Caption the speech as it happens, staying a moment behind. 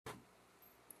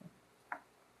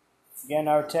Again,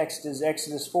 our text is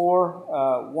Exodus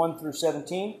 4, 1 through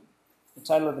 17. The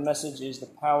title of the message is The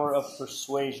Power of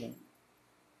Persuasion.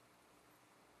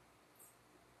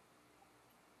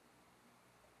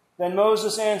 Then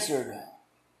Moses answered,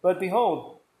 "But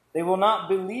behold, they will not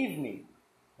believe me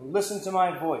or listen to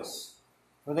my voice,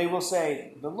 for they will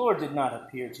say, 'The Lord did not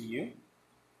appear to you.'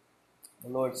 The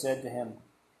Lord said to him,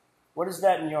 'What is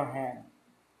that in your hand?'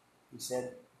 He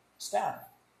said, 'Staff.'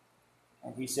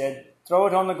 And he said, 'Throw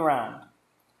it on the ground.'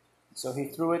 So he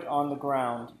threw it on the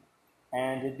ground,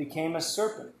 and it became a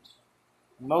serpent.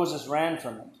 And Moses ran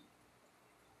from it.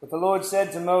 But the Lord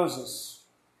said to Moses,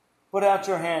 'Put out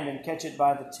your hand and catch it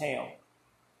by the tail.'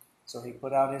 So he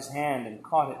put out his hand and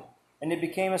caught it, and it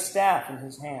became a staff in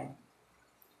his hand,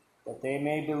 that they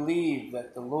may believe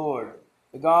that the Lord,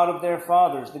 the God of their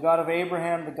fathers, the God of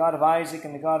Abraham, the God of Isaac,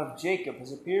 and the God of Jacob,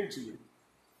 has appeared to you."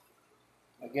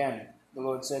 Again, the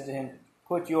Lord said to him,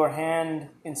 "Put your hand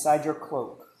inside your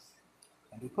cloak."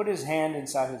 And he put his hand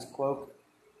inside his cloak.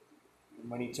 And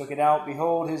when he took it out,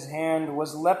 behold, his hand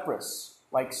was leprous,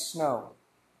 like snow.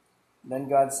 Then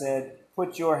God said,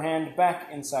 "Put your hand back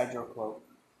inside your cloak."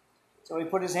 So he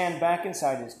put his hand back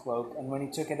inside his cloak, and when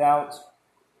he took it out,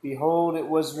 behold, it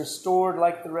was restored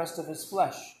like the rest of his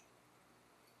flesh.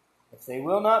 "If they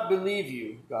will not believe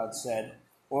you," God said,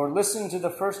 "or listen to the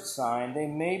first sign, they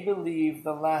may believe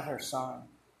the latter sign.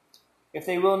 If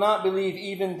they will not believe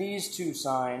even these two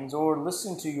signs, or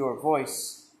listen to your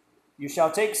voice, you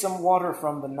shall take some water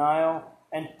from the Nile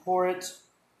and pour it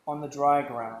on the dry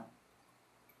ground.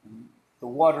 The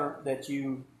water that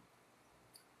you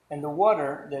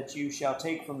shall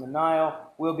take from the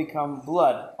Nile will become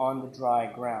blood on the dry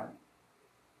ground."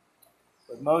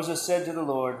 But Moses said to the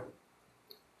Lord,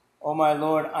 "O my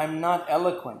Lord, I'm not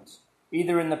eloquent,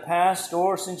 either in the past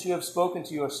or since you have spoken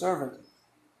to your servant,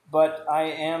 but I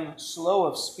am slow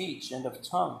of speech and of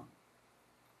tongue."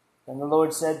 Then the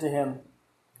Lord said to him,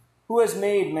 "Who has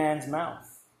made man's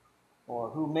mouth?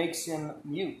 Or who makes him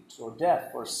mute or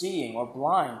deaf or seeing or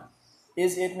blind?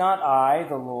 Is it not I,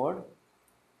 the Lord?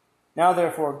 Now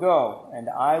therefore go, and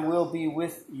I will be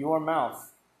with your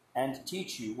mouth and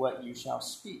teach you what you shall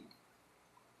speak."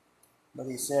 But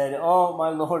he said, "Oh, my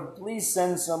Lord, please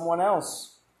send someone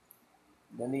else."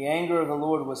 Then the anger of the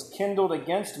Lord was kindled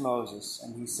against Moses,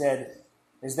 and he said,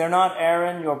 "Is there not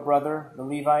Aaron, your brother, the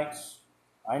Levite?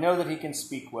 I know that he can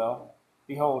speak well.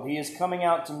 Behold, he is coming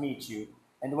out to meet you,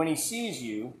 and when he sees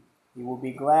you, he will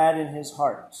be glad in his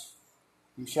heart.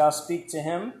 You shall speak to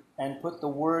him and put the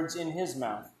words in his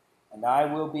mouth, and I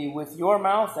will be with your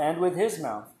mouth and with his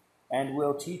mouth, and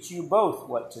will teach you both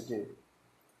what to do.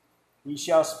 He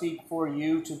shall speak for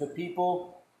you to the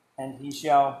people, and he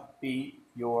shall be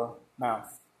your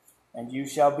mouth, and you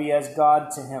shall be as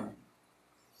God to him.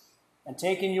 And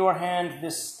take in your hand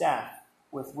this staff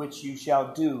with which you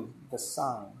shall do the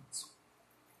signs."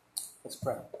 Let's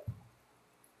pray.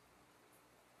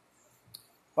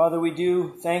 Father, we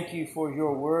do thank you for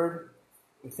your word.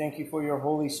 We thank you for your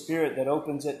Holy Spirit that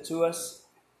opens it to us,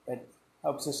 that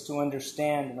helps us to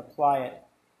understand and apply it.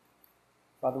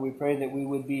 Father, we pray that we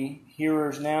would be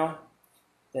hearers now,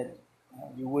 that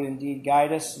you would indeed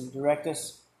guide us and direct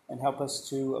us and help us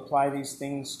to apply these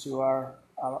things to our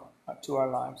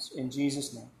lives. In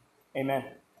Jesus' name,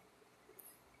 amen.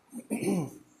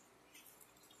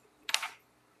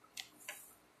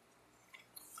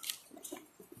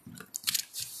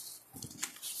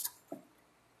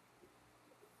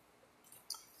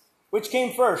 Which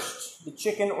came first, the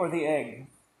chicken or the egg?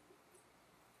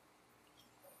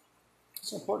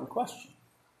 It's an important question.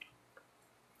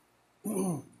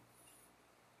 Well,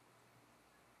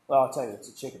 I'll tell you, it's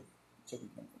a chicken. Chicken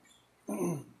came first.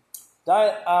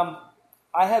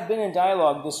 I have been in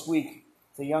dialogue this week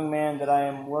with a young man that I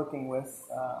am working with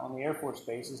on the Air Force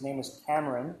Base. His name is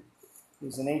Cameron.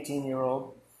 He's an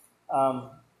 18-year-old.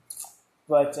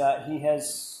 But he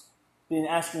has been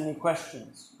asking me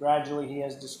questions. Gradually, he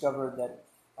has discovered that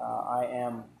I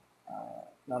am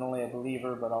not only a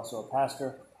believer, but also a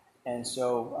pastor. And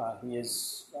so he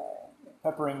is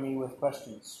peppering me with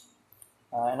questions.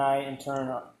 And I, in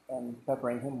turn, am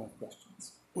peppering him with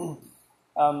questions.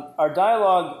 Our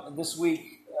dialogue this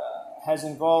week has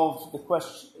involved the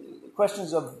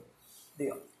questions of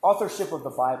the authorship of the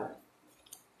Bible.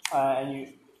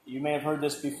 And you may have heard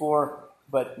this before,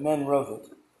 but men wrote it.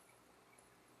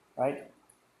 Right?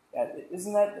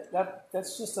 Isn't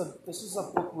that's just this is a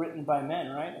book written by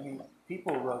men, right? I mean,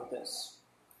 people wrote this.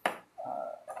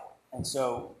 And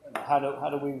so how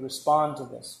do we respond to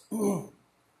this?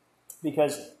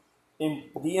 Because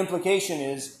the implication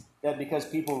is that because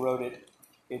people wrote it,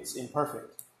 it's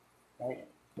imperfect, right?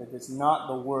 That it's not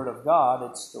the word of God,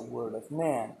 it's the word of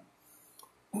man.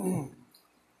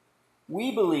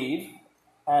 We believe,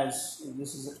 as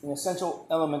this is an essential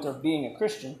element of being a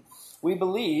Christian, we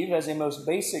believe as a most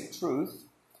basic truth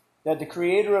that the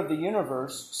creator of the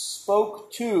universe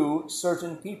spoke to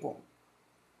certain people.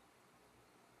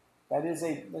 That's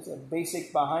a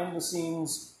basic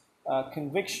behind-the-scenes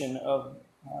conviction of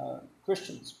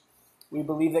Christians. We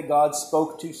believe that God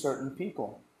spoke to certain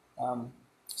people.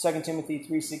 2 Timothy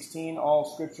 3:16, all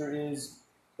Scripture is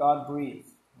God-breathed,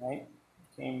 right?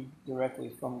 It came directly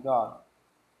from God.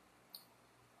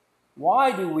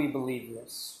 Why do we believe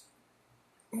this?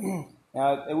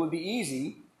 Now, it would be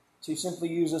easy to simply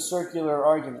use a circular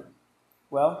argument.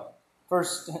 Well,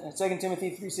 2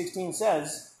 Timothy 3:16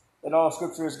 says that all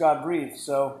Scripture is God-breathed,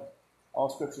 so all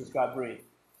Scripture is God-breathed.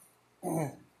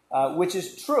 Which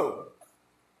is true.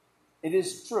 It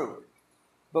is true.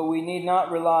 But we need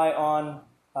not rely on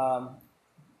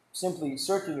simply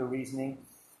circular reasoning.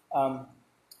 I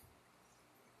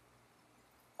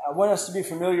want us to be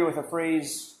familiar with a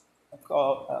phrase, it's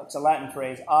a Latin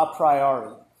phrase, a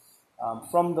priori,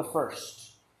 from the first.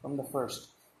 From the first.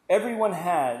 Everyone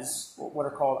has what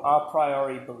are called a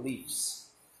priori beliefs,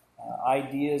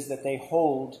 ideas that they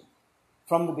hold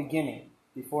from the beginning.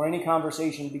 Before any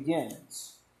conversation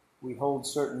begins, we hold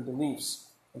certain beliefs.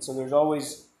 And so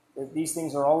these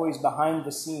things are always behind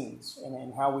the scenes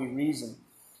in how we reason.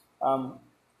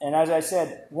 And as I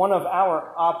said, one of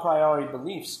our a priori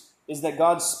beliefs is that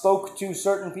God spoke to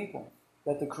certain people,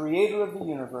 that the creator of the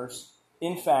universe,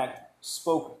 in fact,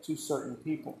 spoke to certain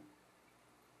people.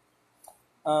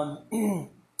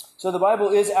 So the Bible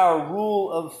is our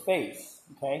rule of faith,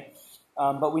 okay?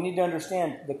 But we need to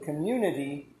understand the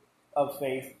community of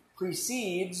faith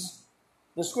precedes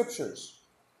the Scriptures.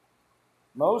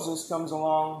 Moses comes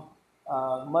along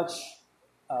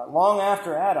long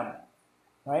after Adam,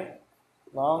 right?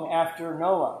 Long after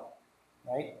Noah,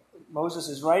 right? Moses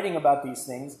is writing about these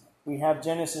things. We have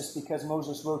Genesis because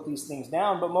Moses wrote these things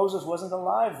down, but Moses wasn't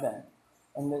alive then,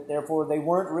 and therefore they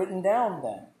weren't written down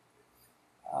then.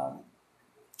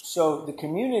 So the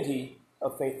community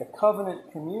of faith, the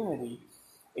covenant community,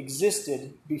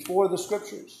 existed before the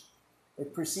Scriptures.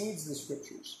 It precedes the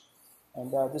Scriptures.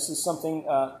 And this is something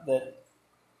that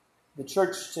the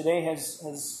church today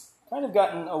has kind of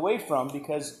gotten away from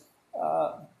because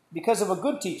of a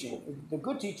good teaching. The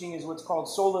good teaching is what's called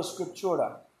sola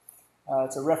scriptura.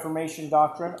 It's a Reformation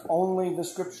doctrine, only the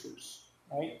Scriptures,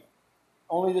 right?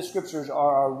 Only the Scriptures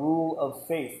are our rule of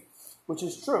faith, which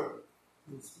is true.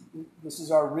 This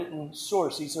is our written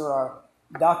source. These are our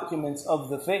documents of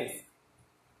the faith.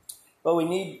 But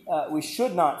we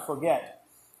should not forget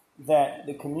that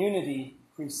the community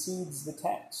precedes the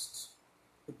text.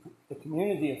 The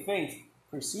community of faith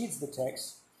precedes the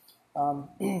text.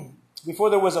 Before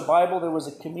there was a Bible, there was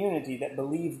a community that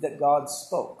believed that God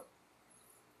spoke.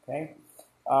 Okay,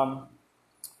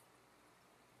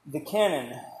 the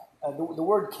canon. The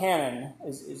word canon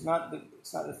is not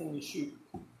the thing you shoot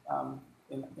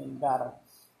in battle.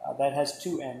 That has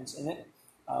two ends in it.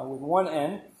 With one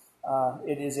end,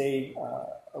 it is a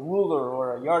ruler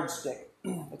or a yardstick.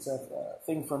 It's a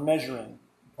thing for measuring.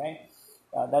 Okay,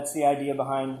 that's the idea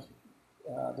behind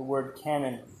the word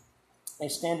canon. A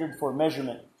standard for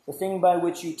measurement, the thing by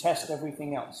which you test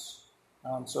everything else.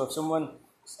 So if someone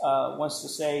wants to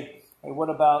say, "Hey, what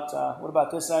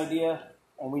about this idea?"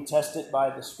 and we test it by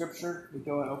the Scripture, we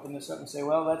go and open this up and say,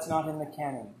 "Well, that's not in the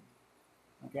canon."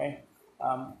 Okay,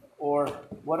 or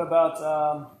what about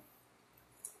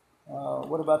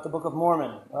the Book of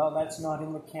Mormon? Well, that's not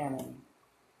in the canon,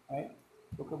 right?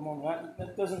 Book of Mormon.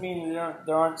 That doesn't mean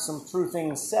there aren't some true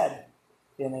things said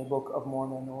in a Book of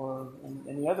Mormon or in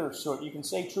any other sort. You can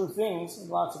say true things in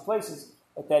lots of places,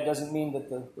 but that doesn't mean that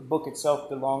the book itself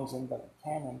belongs in the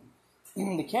canon.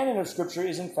 The canon of Scripture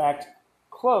is, in fact,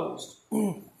 closed.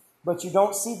 But you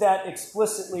don't see that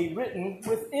explicitly written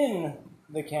within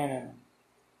the canon.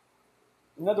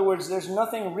 In other words, there's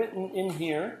nothing written in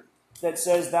here that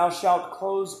says, "Thou shalt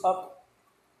close up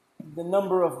the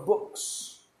number of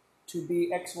books to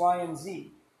be X, Y, and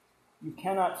Z." You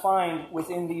cannot find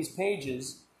within these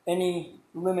pages any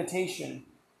limitation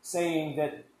saying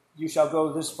that you shall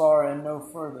go this far and no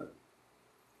further.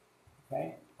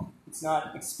 Okay? It's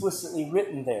not explicitly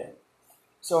written there.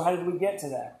 So how did we get to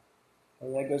that?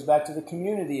 Well, that goes back to the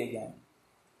community again.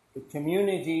 The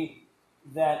community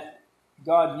that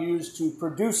God used to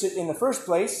produce it in the first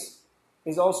place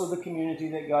is also the community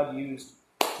that God used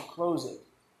to close it,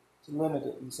 to limit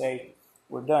it and say,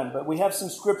 we're done. But we have some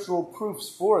scriptural proofs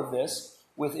for this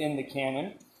within the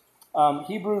canon.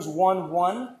 Hebrews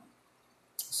 1:1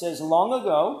 says, long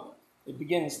ago,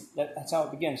 that's how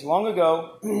it begins. Long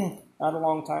ago, not a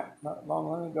long time, not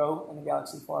long ago in a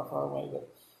galaxy far, far away, but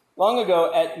long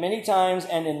ago, at many times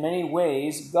and in many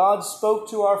ways, God spoke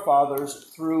to our fathers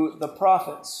through the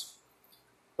prophets.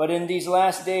 But in these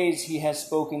last days he has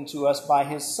spoken to us by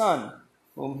his Son,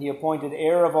 whom he appointed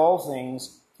heir of all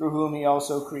things, through whom he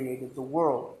also created the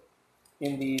world.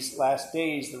 In these last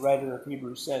days, the writer of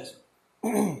Hebrews says.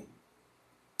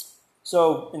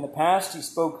 So, in the past, he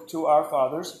spoke to our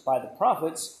fathers by the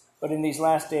prophets, but in these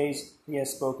last days, he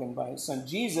has spoken by his Son.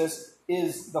 Jesus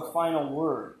is the final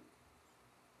word.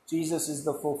 Jesus is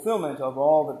the fulfillment of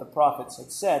all that the prophets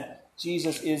had said.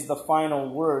 Jesus is the final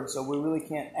word, so we really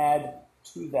can't add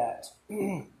to that.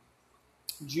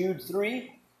 Jude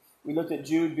 3, we looked at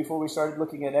Jude before we started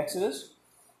looking at Exodus.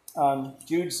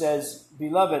 Jude says,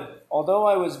 "Beloved, although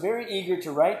I was very eager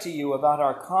to write to you about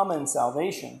our common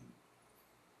salvation,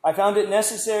 I found it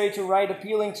necessary to write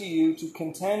appealing to you to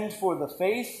contend for the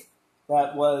faith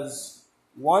that was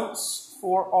once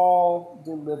for all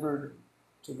delivered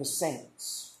to the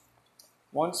saints."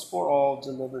 Once for all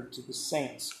delivered to the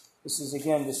saints. This is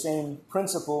again the same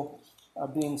principle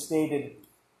being stated.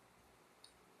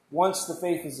 Once the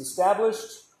faith is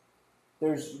established,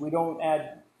 we don't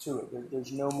add to it.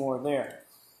 There's no more there.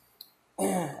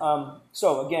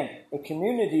 So again, the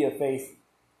community of faith,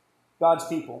 God's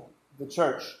people, the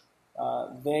church,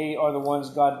 they are the ones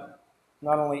God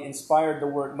not only inspired the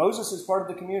word. Moses is part of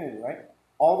the community, right?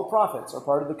 All the prophets are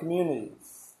part of the community.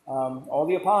 All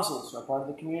the apostles are part of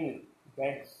the community.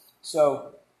 Okay,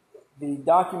 so the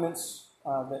documents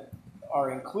that are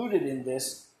included in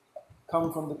this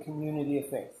come from the community of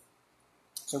faith.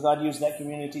 So God used that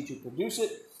community to produce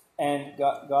it, and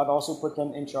God also put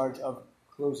them in charge of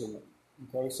closing it.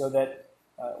 Okay, so that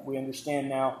we understand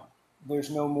now there's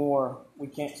no more.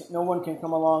 No one can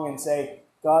come along and say,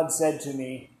 "God said to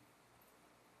me."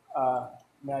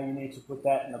 Now you need to put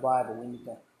that in the Bible. We need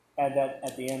to add that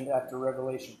at the end after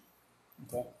Revelation.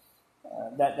 Okay.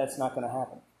 That's not going to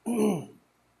happen.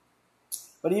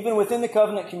 But even within the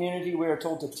covenant community, we are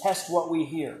told to test what we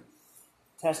hear.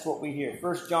 Test what we hear.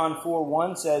 1 John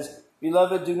 4:1 says,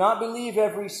 "Beloved, do not believe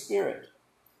every spirit,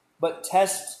 but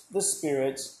test the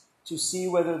spirits to see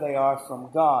whether they are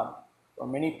from God. For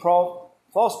many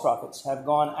false prophets have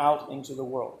gone out into the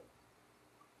world."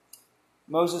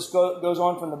 Moses goes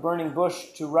on from the burning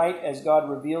bush to write as God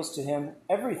reveals to him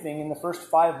everything in the first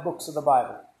 5 books of the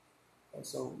Bible. And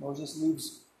so Moses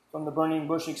leaves from the burning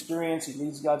bush experience. He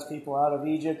leads God's people out of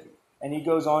Egypt, and he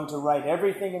goes on to write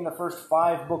everything in the first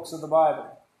 5 books of the Bible.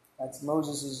 That's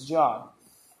Moses' job.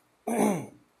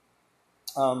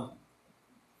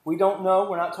 We don't know,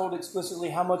 we're not told explicitly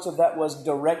how much of that was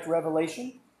direct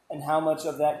revelation and how much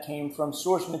of that came from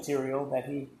source material that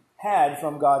he had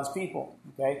from God's people.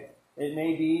 Okay, it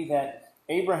may be that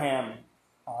Abraham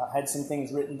had some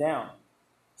things written down,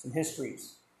 some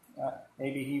histories.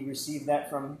 Maybe he received that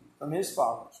from his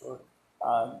fathers, or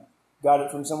got it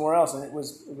from somewhere else, and it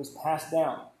was passed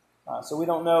down. So we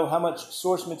don't know how much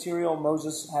source material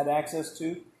Moses had access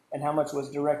to and how much was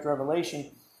direct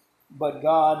revelation, but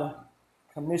God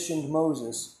commissioned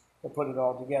Moses to put it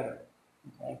all together.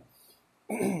 Okay.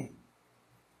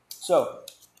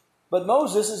 But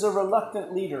Moses is a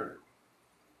reluctant leader.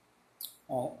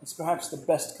 It's perhaps the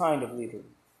best kind of leader,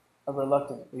 a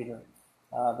reluctant leader.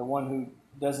 The one who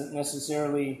doesn't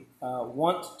necessarily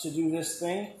want to do this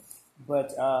thing,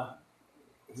 but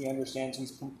he understands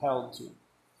he's compelled to.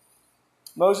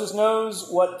 Moses knows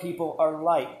what people are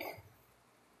like,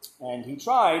 and he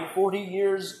tried 40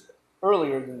 years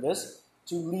earlier than this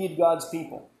to lead God's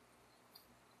people.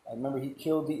 I remember he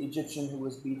killed the Egyptian who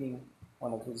was beating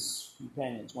one of his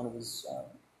companions, one of his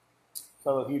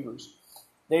fellow Hebrews.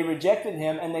 They rejected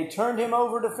him, and they turned him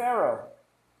over to Pharaoh.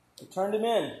 They turned him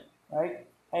in, right?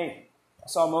 Hey, I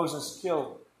saw Moses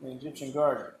kill the Egyptian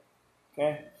guard.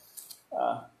 Okay?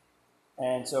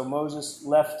 And so Moses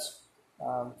left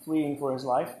fleeing for his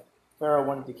life. Pharaoh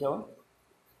wanted to kill him.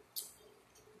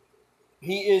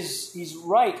 He's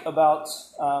right about,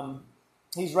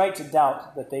 he's right to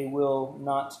doubt that they will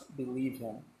not believe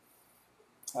him.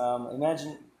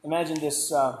 Imagine this,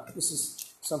 this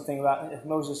is something about if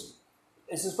Moses,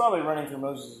 this is probably running through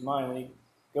Moses' mind when he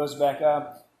goes back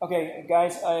up. Okay,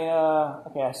 guys,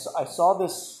 I saw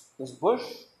this bush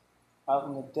out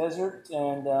in the desert,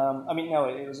 and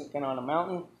it was kind of on a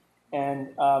mountain, and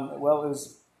it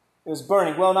was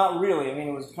burning. Well, not really. I mean,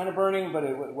 it was kind of burning, but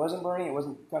it wasn't burning. It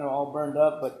wasn't kind of all burned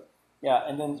up, but yeah.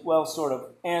 And then, well, sort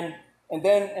of. And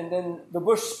then the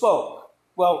bush spoke.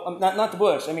 Well, not the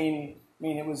bush. I mean,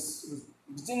 it was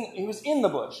in the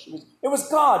bush. It was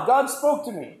God. God spoke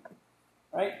to me,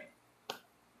 right?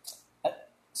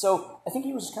 So I think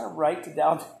he was kind of right to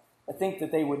doubt. I think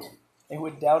that they would They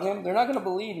would doubt him. They're not going to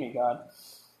believe me, God.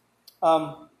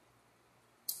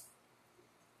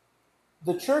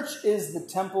 The church is the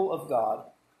temple of God.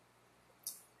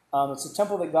 It's a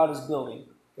temple that God is building.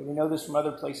 Okay, we know this from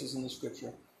other places in the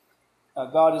Scripture.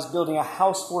 God is building a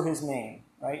house for his name,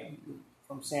 right?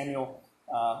 From Samuel,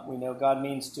 we know God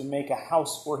means to make a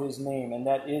house for his name, and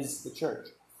that is the church.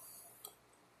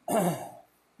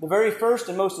 The very first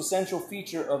and most essential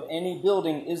feature of any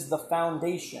building is the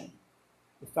foundation.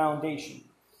 The foundation.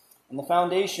 And the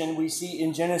foundation we see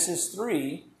in Genesis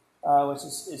 3, which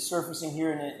is surfacing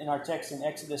here in our text in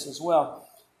Exodus as well.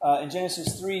 In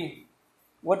Genesis 3,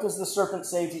 what does the serpent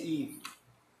say to Eve?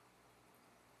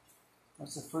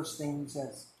 What's the first thing he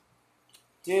says?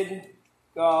 Did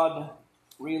God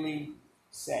really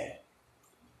say?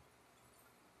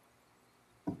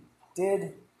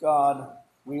 Did God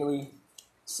really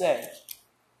say?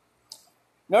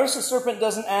 Notice the serpent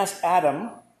doesn't ask Adam,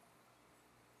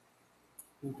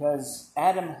 because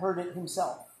Adam heard it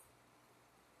himself.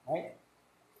 Right?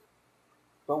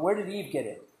 But where did Eve get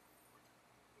it?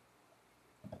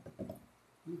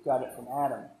 Eve got it from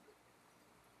Adam.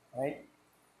 Right?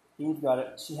 Eve got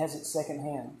it. She has it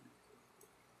secondhand.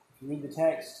 If you read the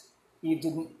text, Eve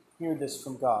didn't hear this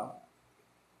from God.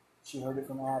 She heard it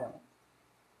from Adam.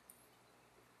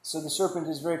 So the serpent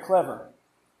is very clever.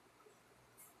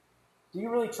 Do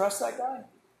you really trust that guy?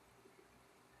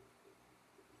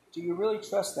 Do you really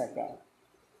trust that guy?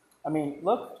 I mean,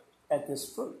 look at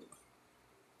this fruit.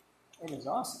 It is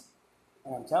awesome.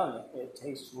 And I'm telling you, it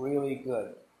tastes really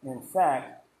good. In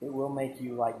fact, it will make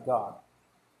you like God.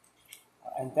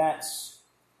 And that's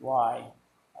why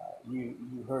you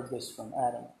heard this from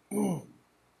Adam.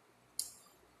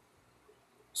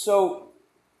 So,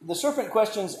 the serpent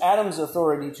questions Adam's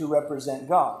authority to represent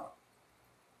God.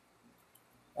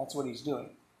 That's what he's doing.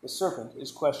 The serpent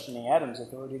is questioning Adam's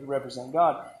authority to represent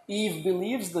God. Eve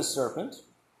believes the serpent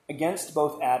against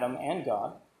both Adam and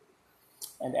God,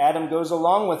 and Adam goes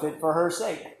along with it for her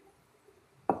sake.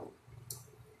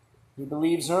 He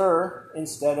believes her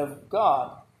instead of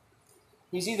God.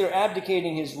 He's either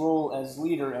abdicating his role as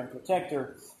leader and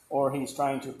protector, or he's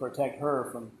trying to protect her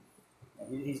from...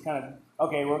 He's kind of,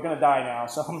 okay, we're going to die now,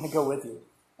 so I'm going to go with you,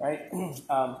 right?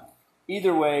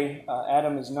 Either way,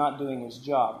 Adam is not doing his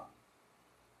job.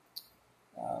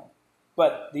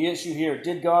 But the issue here,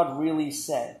 did God really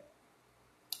say?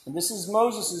 And this is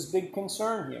Moses' big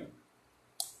concern here.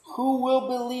 Who will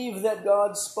believe that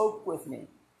God spoke with me?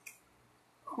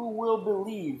 Who will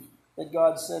believe that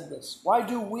God said this? Why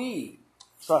do we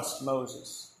trust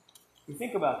Moses? You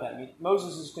think about that. I mean,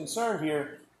 Moses is concerned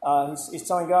here. He's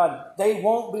telling God, they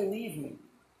won't believe me.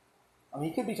 I mean,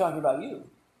 he could be talking about you.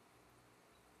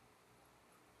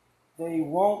 They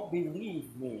won't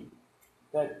believe me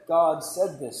that God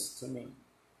said this to me.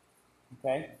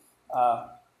 Okay?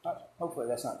 Hopefully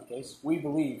that's not the case. We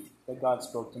believe that God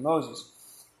spoke to Moses.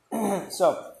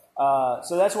 So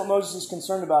that's what Moses is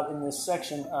concerned about in this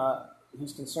section.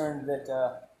 He's concerned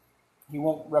that he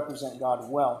won't represent God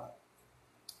well.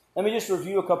 Let me just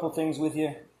review a couple things with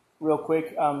you real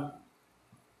quick.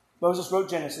 Moses wrote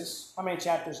Genesis. How many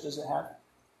chapters does it have?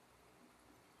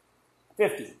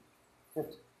 50.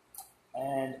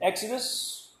 And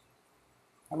Exodus.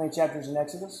 How many chapters in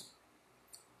Exodus?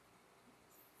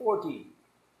 40.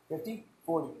 50?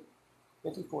 40.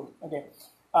 50, 40. Okay.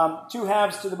 Two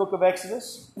halves to the book of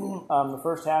Exodus. The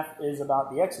first half is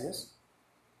about the Exodus,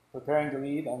 preparing to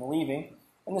leave and leaving.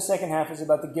 And the second half is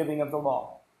about the giving of the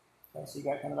law. Okay, so you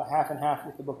got kind of a half and half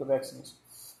with the book of Exodus.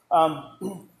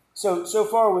 So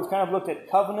far we've kind of looked at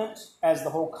covenant as the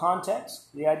whole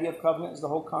context. The idea of covenant is the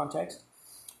whole context.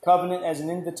 Covenant as an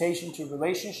invitation to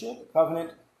relationship.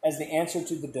 Covenant as the answer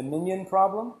to the dominion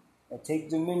problem. Take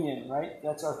dominion, right?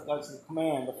 That's the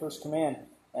command, the first command.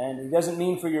 And it doesn't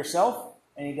mean for yourself,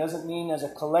 and he doesn't mean as a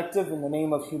collective in the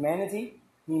name of humanity.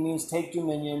 He means take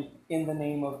dominion in the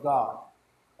name of God,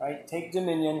 right? Take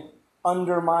dominion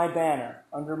under my banner,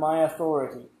 under my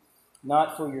authority.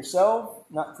 Not for yourself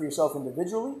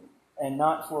individually, and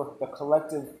not for the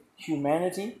collective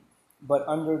humanity, but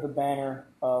under the banner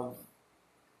of,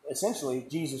 essentially,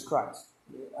 Jesus Christ.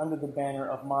 Under the banner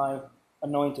of my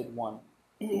anointed one.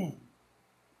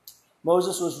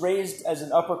 Moses was raised as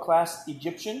an upper-class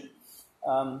Egyptian.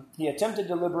 He attempted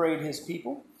to liberate his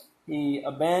people. He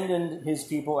abandoned his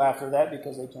people after that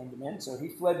because they turned him in. So he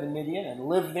fled to Midian and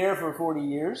lived there for 40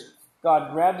 years.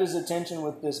 God grabbed his attention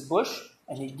with this bush,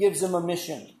 and he gives him a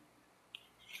mission.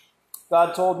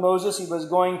 God told Moses he was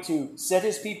going to set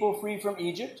his people free from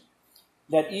Egypt,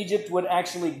 that Egypt would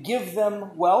actually give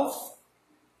them wealth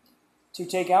to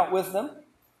take out with them,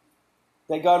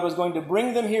 that God was going to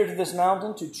bring them here to this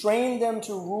mountain to train them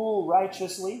to rule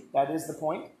righteously. That is the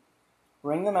point.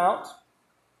 Bring them out,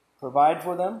 provide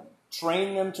for them,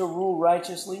 train them to rule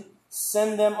righteously,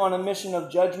 send them on a mission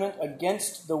of judgment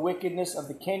against the wickedness of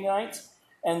the Canaanites,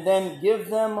 and then give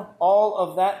them all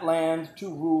of that land to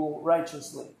rule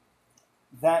righteously.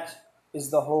 That is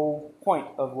the whole point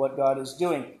of what God is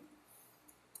doing.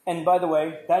 And by the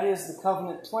way, that is the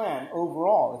covenant plan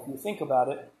overall, if you think about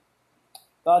it.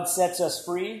 God sets us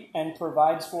free and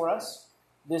provides for us.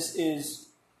 This is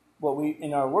what we,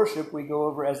 in our worship, we go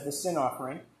over as the sin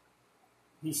offering.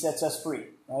 He sets us free,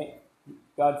 right?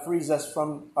 God frees us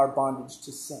from our bondage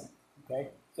to sin, okay?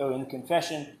 So in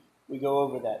confession, we go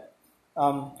over that.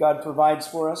 God provides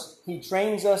for us. He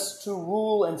trains us to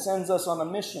rule and sends us on a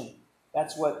mission.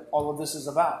 That's what all of this is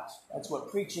about. That's what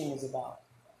preaching is about.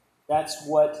 That's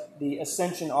what the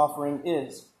ascension offering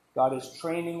is. God is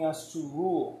training us to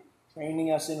rule,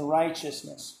 training us in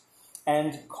righteousness,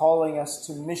 and calling us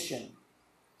to mission.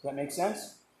 Does that make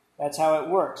sense? That's how it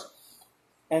works.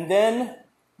 And then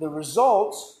the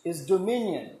result is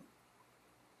dominion.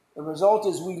 The result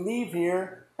is we leave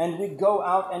here and we go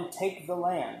out and take the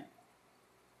land.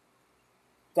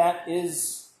 That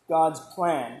is God's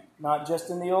plan, not just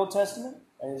in the Old Testament.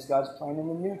 That is God's plan in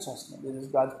the New Testament. It is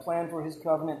God's plan for his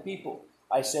covenant people.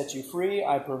 I set you free,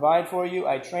 I provide for you,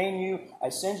 I train you, I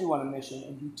send you on a mission,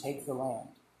 and you take the land.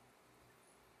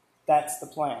 That's the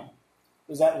plan.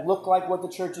 Does that look like what the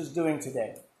church is doing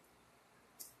today?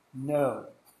 No.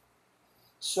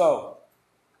 So,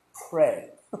 pray.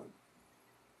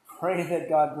 Pray that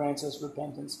God grants us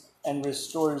repentance and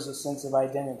restores a sense of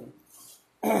identity.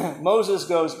 Moses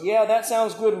goes, yeah, that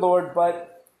sounds good, Lord,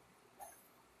 but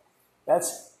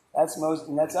that's Moses,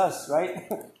 and that's us,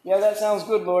 right? Yeah, that sounds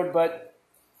good, Lord, but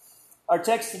our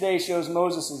text today shows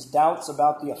Moses' doubts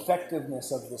about the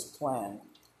effectiveness of this plan.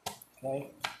 Okay?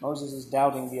 Moses is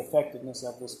doubting the effectiveness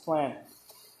of this plan.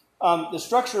 The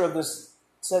structure of these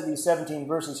 17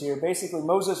 verses here, basically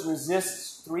Moses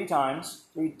resists 3 times,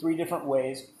 three different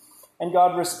ways, and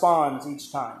God responds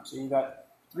each time. So you got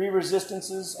 3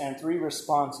 resistances and 3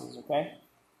 responses, okay?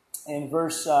 In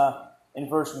verse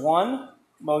 1,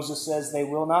 Moses says, they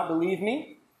will not believe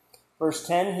me. Verse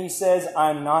 10, he says,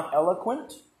 I'm not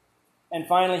eloquent. And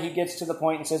finally, he gets to the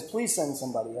point and says, please send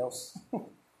somebody else.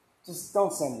 Just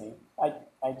don't send me.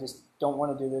 I just don't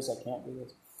want to do this. I can't do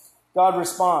this. God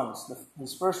responds.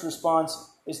 His first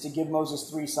response is to give Moses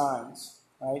 3 signs,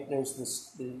 right? There's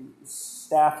the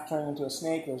staff turned into a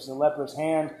snake, there's the leper's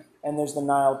hand, and there's the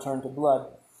Nile turned to blood.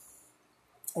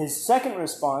 His second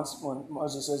response, when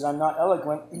Moses says, I'm not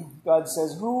eloquent, God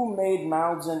says, who made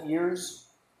mouths and ears?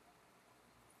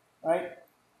 Right?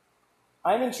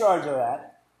 I'm in charge of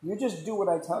that. You just do what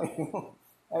I tell you.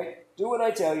 Right? Do what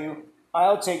I tell you.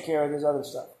 I'll take care of this other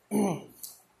stuff.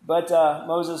 But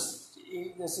Moses,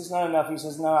 this is not enough. He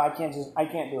says, no, I can't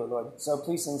do it, Lord. So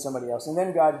please send somebody else. And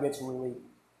then God gets really,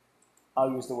 I'll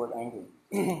use the word angry.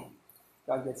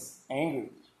 God gets angry.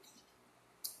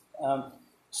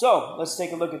 So, let's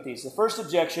take a look at these. The first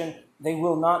objection, they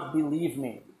will not believe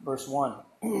me, verse 1.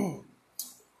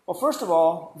 Well, first of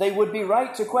all, they would be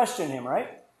right to question him, right?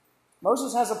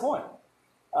 Moses has a point.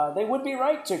 They would be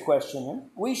right to question him.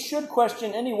 We should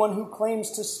question anyone who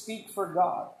claims to speak for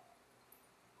God.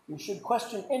 We should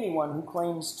question anyone who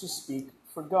claims to speak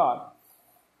for God.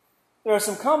 There are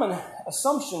some common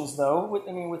assumptions, though,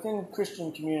 within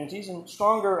Christian communities and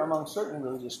stronger among certain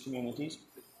religious communities,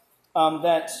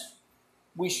 that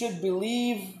we should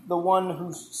believe the one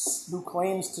who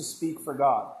claims to speak for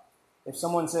God. If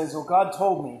someone says, well, God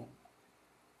told me,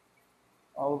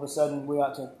 all of a sudden we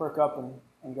ought to perk up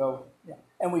and go, yeah.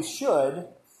 And we should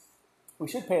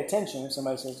pay attention if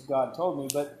somebody says, God told me.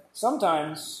 But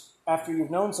sometimes, after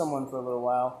you've known someone for a little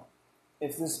while,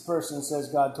 if this person says,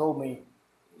 God told me,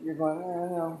 you're going,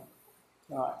 no,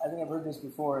 I think I've heard this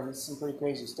before, and it's some pretty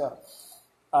crazy stuff.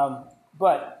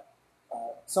 But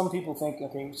some people think,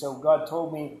 okay, so God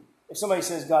told me. If somebody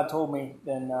says God told me,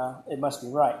 then it must be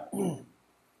right.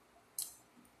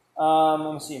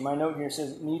 Let me see. My note here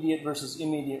says immediate versus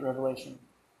immediate revelation.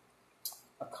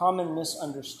 A common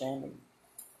misunderstanding.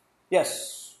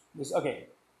 Yes. Okay.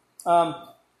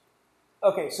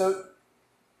 Okay, so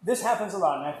this happens a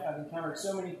lot, and I've encountered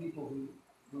so many people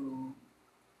who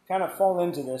kind of fall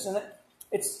into this. And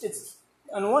it's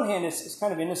on one hand, it's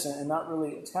kind of innocent and not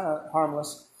really, it's kind of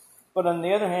harmless. But on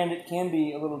the other hand, it can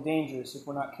be a little dangerous if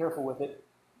we're not careful with it.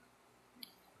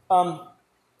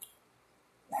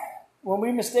 When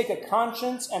we mistake a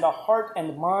conscience and a heart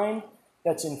and mind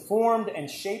that's informed and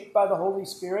shaped by the Holy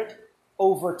Spirit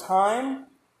over time,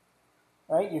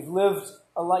 right? You've lived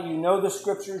a lot, you know the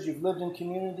Scriptures, you've lived in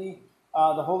community,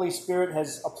 The Holy Spirit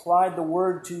has applied the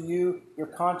word to you. Your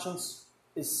conscience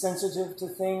is sensitive to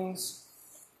things.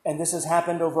 And this has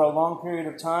happened over a long period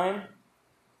of time.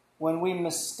 When we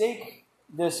mistake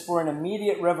this for an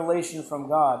immediate revelation from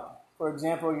God, for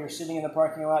example, you're sitting in the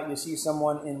parking lot, you see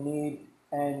someone in need,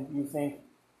 and you think,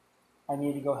 I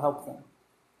need to go help them.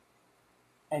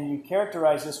 And you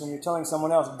characterize this when you're telling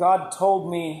someone else, God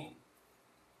told me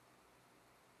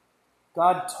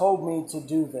to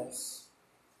do this.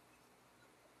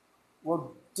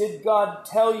 Well, did God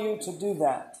tell you to do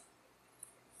that?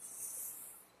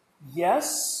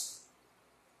 Yes,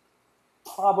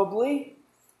 probably,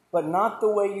 but not the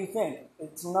way you think.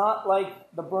 It's not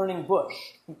like the burning bush,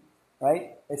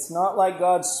 right? It's not like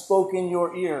God spoke in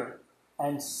your ear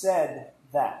and said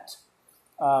that.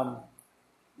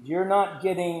 You're not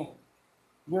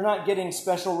getting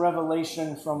special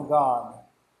revelation from God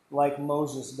like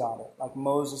Moses got it, like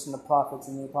Moses and the prophets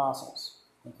and the apostles.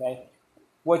 Okay?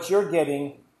 What you're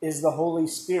getting is the Holy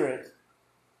Spirit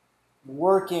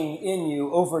working in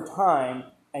you over time,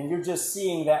 and you're just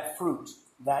seeing that fruit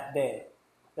that day.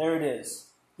 There it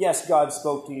is. Yes, God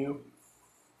spoke to you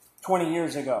 20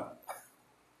 years ago,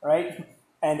 right?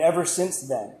 And ever since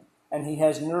then. And he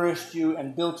has nourished you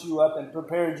and built you up and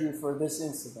prepared you for this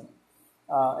incident.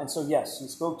 And so, yes, he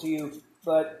spoke to you,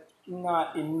 but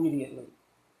not immediately.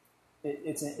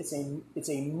 It's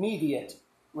a immediate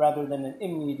rather than an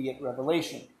immediate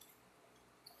revelation.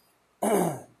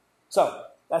 So,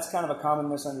 that's kind of a common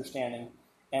misunderstanding.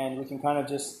 And we can kind of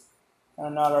just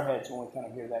nod our heads when we kind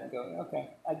of hear that and go, okay,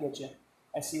 I get you.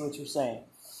 I see what you're saying.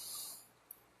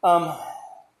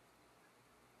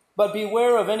 But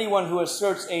beware of anyone who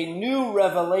asserts a new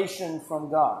revelation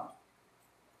from God,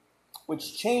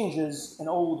 which changes an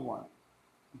old one.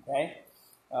 Okay?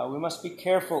 We must be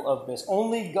careful of this.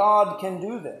 Only God can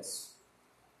do this.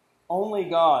 Only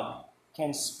God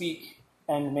can speak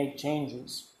and make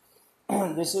changes.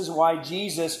 This is why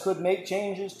Jesus could make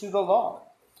changes to the law.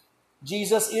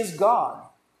 Jesus is God.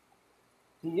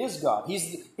 He is God.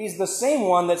 He's the same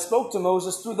one that spoke to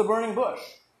Moses through the burning bush.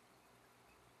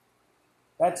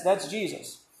 That's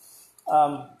Jesus.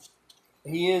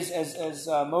 He is, as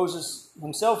Moses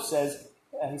himself says,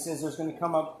 he says there's going to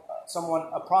come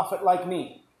a prophet like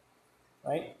me,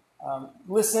 right?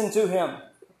 Listen to him,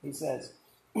 he says.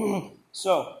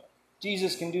 So,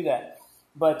 Jesus can do that.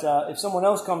 But if someone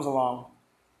else comes along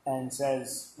and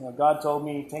says, God told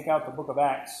me, take out the book of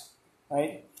Acts,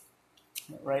 right?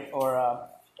 Right? Or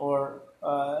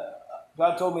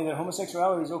God told me that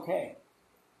homosexuality is okay.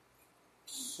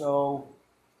 So,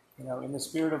 in the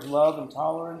spirit of love and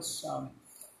tolerance,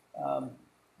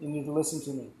 you need to listen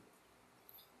to me.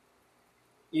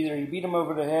 Either you beat them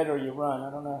over the head or you run. I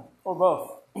don't know. Or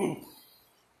both.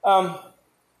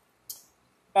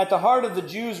 At the heart of the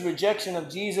Jews' rejection of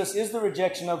Jesus is the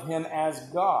rejection of him as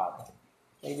God.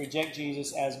 They reject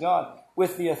Jesus as God,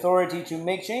 with the authority to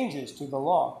make changes to the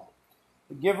law.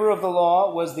 The giver of the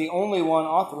law was the only one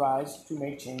authorized to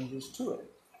make changes to it.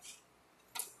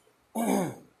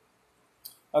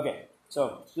 Okay,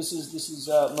 so this is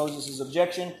Moses'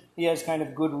 objection. He has kind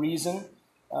of good reason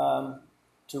to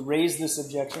raise this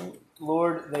objection.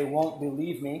 Lord, they won't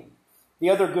believe me. The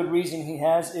other good reason he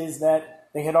has is that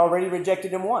they had already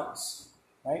rejected him once,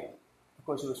 right? Of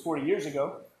course, it was 40 years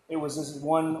ago. It was this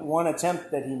one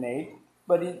attempt that he made,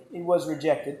 but he was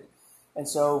rejected. And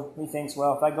so he thinks,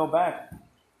 well, if I go back,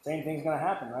 same thing's going to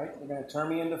happen, right? They're going to turn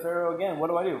me into Pharaoh again. What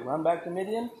do? Run back to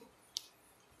Midian?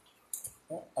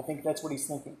 I think that's what he's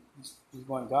thinking. He's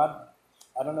going, God,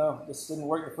 I don't know. This didn't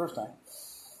work the first time.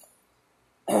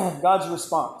 God's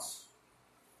response.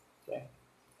 Okay.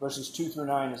 Verses 2 through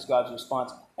 9 is God's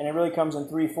response. And it really comes in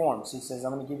three forms. He says,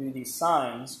 I'm going to give you these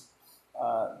signs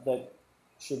that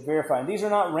should verify. And these are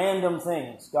not random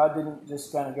things. God didn't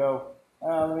just kind of go,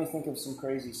 let me think of some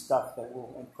crazy stuff that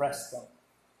will impress them.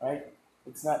 Right?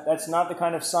 That's not the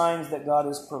kind of signs that God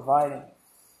is providing.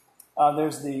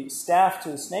 There's the staff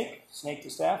to the snake to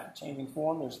staff, changing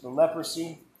form. There's the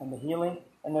leprosy and the healing.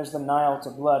 And there's the Nile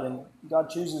to blood. And God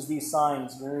chooses these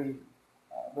signs very,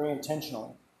 very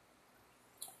intentionally.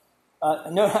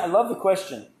 No, I love the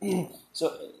question.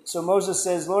 So Moses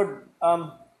says, Lord,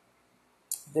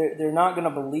 they're not going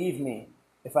to believe me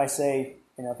if I say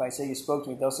you spoke to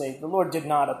me. They'll say, the Lord did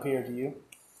not appear to you.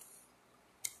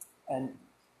 And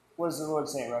what does the Lord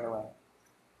say right away?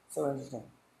 So interesting.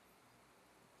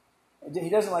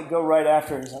 He doesn't go right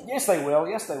after. He's like, yes, they will.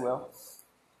 Yes, they will.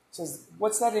 He says,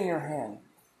 what's that in your hand?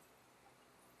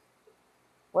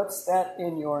 What's that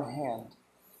in your hand?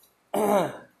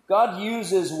 God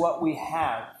uses what we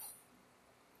have,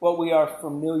 what we are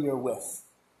familiar with,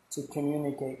 to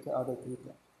communicate to other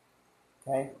people.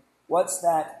 Okay? What's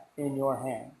that in your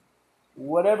hand?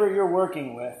 Whatever you're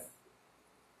working with,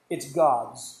 it's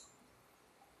God's,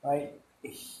 right?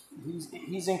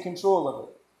 He's in control of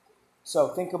it. So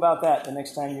think about that the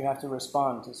next time you have to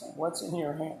respond to something. What's in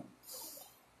your hand?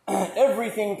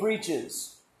 Everything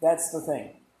preaches. That's the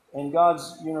thing. In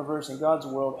God's universe, in God's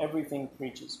world, everything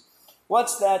preaches.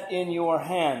 What's that in your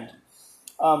hand?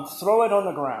 Throw it on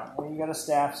the ground. Well, you got a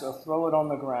staff, so throw it on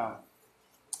the ground.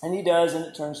 And he does, and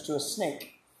it turns to a snake.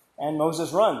 And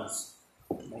Moses runs.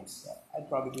 I'd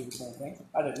probably do the same thing.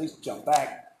 I'd at least jump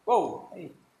back. Whoa,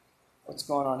 hey, what's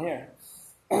going on here?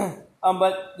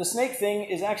 But the snake thing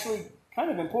is actually kind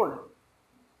of important.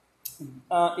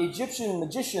 Egyptian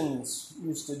magicians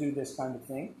used to do this kind of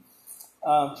thing.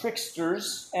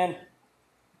 Tricksters. And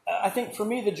I think for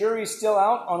me the jury's still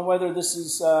out on whether this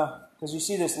is, because you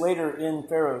see this later in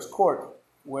Pharaoh's court,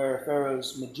 where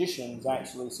Pharaoh's magicians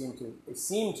actually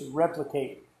seem to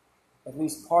replicate at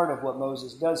least part of what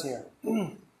Moses does here.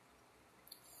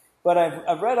 But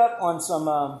I've read up on some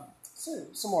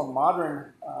more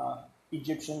modern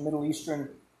Egyptian, Middle Eastern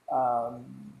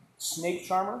snake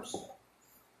charmers.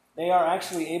 They are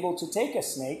actually able to take a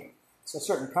snake, it's a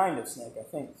certain kind of snake, I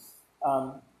think,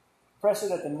 press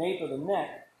it at the nape of the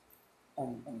neck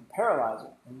and paralyze it.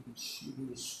 And you can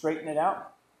just straighten it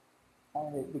out,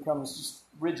 and it becomes just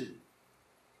rigid.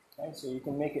 Okay, so you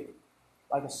can make it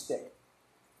like a stick.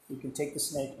 You can take the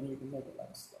snake and you can make it like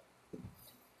a stick.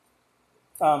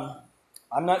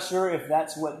 I'm not sure if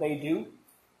that's what they do,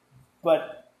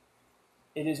 but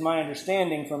it is my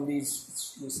understanding from the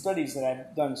studies that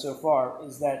I've done so far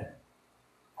is that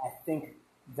I think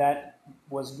that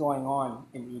was going on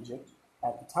in Egypt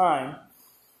at the time.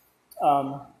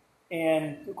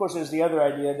 And, of course, there's the other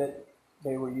idea that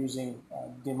they were using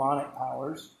demonic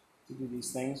powers to do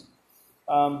these things.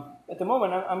 At the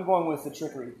moment, I'm going with the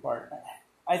trickery part.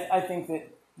 I think that,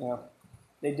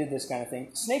 they did this kind of thing.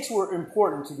 Snakes were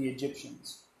important to the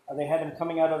Egyptians. They had them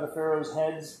coming out of the pharaoh's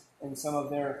heads in some of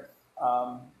their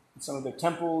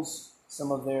temples,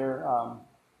 some of their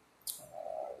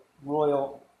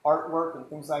royal artwork and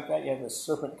things like that. You have the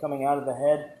serpent coming out of the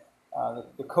head.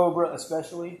 The cobra,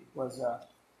 especially, was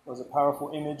a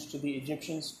powerful image to the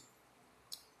Egyptians.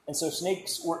 And so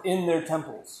snakes were in their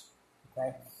temples.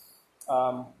 Okay,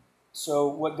 so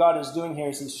what God is doing here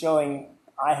is He's showing,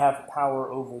 I have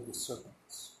power over the serpents.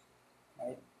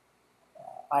 Right?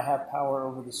 I have power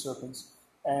over the serpents,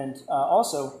 and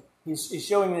also He's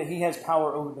showing that He has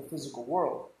power over the physical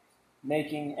world,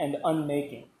 making and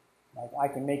unmaking. Like, I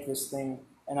can make this thing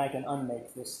and I can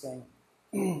unmake this thing.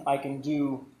 I can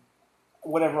do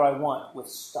whatever I want with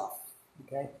stuff.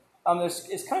 Okay,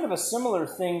 it's kind of a similar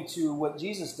thing to what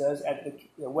Jesus does at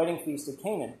the wedding feast of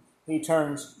Canaan. He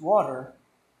turns water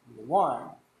into wine.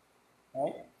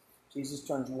 Right? Jesus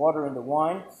turns water into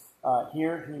wine.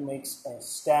 Here He makes a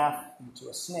staff into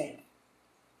a snake.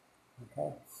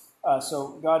 Okay,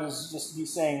 so God is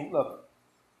He's saying, look,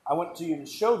 I want you to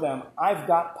show them I've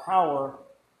got power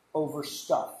over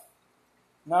stuff.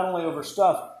 Not only over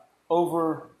stuff,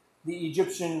 over the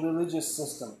Egyptian religious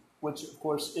system, which, of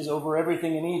course, is over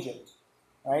everything in Egypt,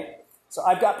 right? So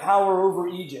I've got power over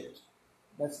Egypt.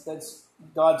 That's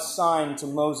God's sign to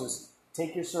Moses.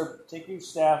 Take your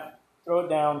staff, throw it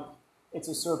down. It's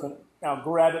a serpent. Now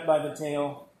grab it by the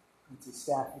tail. It's a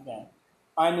staff again.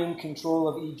 I'm in control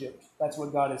of Egypt. That's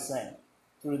what God is saying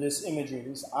through this imagery.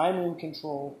 I'm in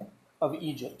control of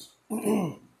Egypt.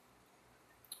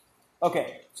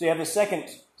 Okay, so you have the second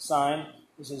sign.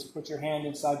 This is put your hand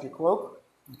inside your cloak.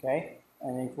 Okay,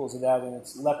 and then He pulls it out, and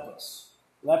it's leprous.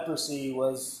 Leprosy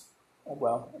was,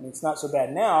 it's not so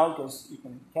bad now because you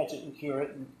can catch it and cure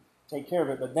it and take care of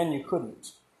it, but then you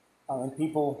couldn't. And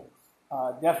people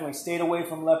definitely stayed away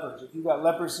from lepers. If you got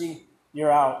leprosy,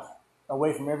 you're out,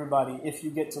 away from everybody. If you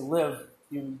get to live,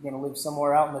 you're going to live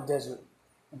somewhere out in the desert,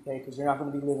 okay, because you're not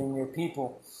going to be living near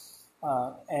people.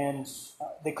 And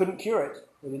they couldn't cure it.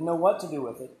 They didn't know what to do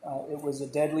with it. It was a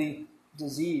deadly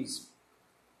disease.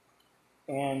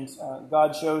 And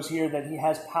God shows here that He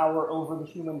has power over the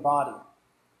human body,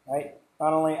 right?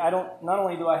 Not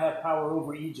only do I have power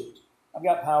over Egypt, I've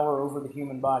got power over the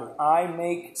human body. I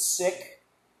make sick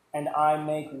and I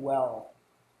make well,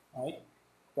 right?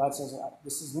 God says,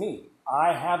 this is me.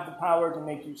 I have the power to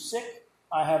make you sick.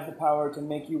 I have the power to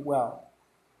make you well.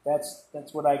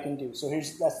 That's what I can do. So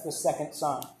that's the second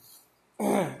sign.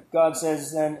 God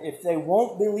says then, if they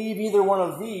won't believe either one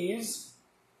of these,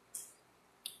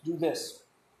 do this.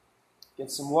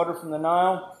 Get some water from the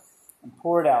Nile and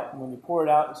pour it out. And when you pour it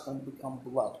out, it's going to become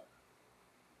blood.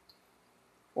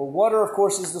 Well, water, of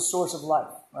course, is the source of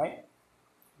life, right?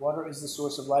 Water is the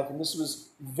source of life. And this was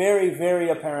very, very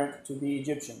apparent to the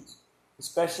Egyptians,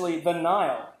 especially the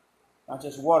Nile. Not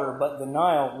just water, but the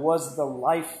Nile was the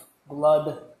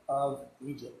lifeblood of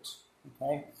Egypt.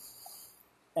 Okay?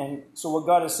 And so what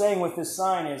God is saying with this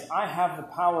sign is, I have the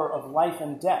power of life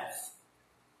and death.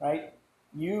 Right?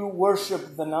 You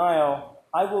worship the Nile,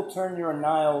 I will turn your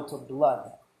Nile to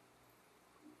blood.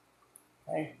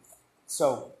 Okay?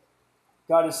 So,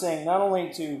 God is saying not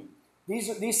only to,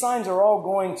 these signs are all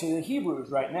going to the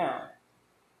Hebrews right now,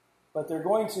 but they're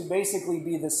going to basically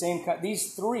be the same kind.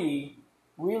 These three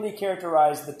really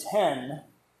characterize the 10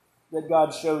 that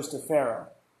God shows to Pharaoh,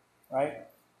 right?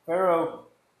 Pharaoh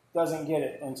doesn't get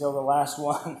it until the last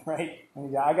one, right?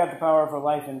 And I got the power for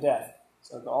life and death,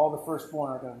 so all the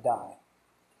firstborn are going to die.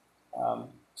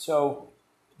 So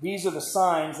these are the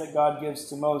signs that God gives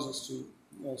to Moses to,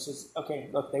 says, okay,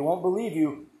 look, they won't believe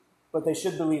you, but they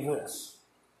should believe this.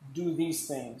 Do these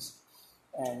things,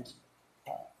 and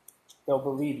they'll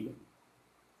believe you.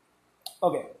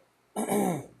 Okay.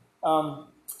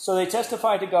 So they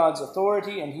testify to God's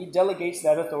authority, and he delegates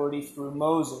that authority through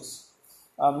Moses.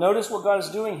 Notice what God is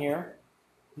doing here.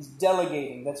 He's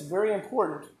delegating. That's very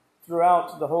important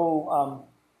throughout the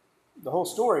whole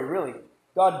story, really.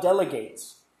 God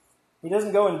delegates. He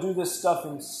doesn't go and do this stuff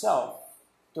himself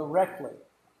directly.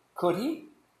 Could he?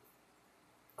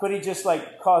 Could he just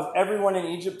cause everyone in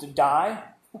Egypt to die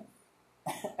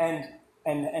and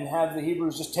have the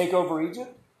Hebrews just take over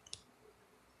Egypt?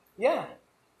 Yeah,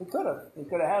 he could have. He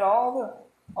could have had all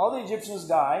the Egyptians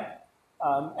die,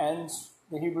 and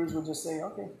the Hebrews would just say,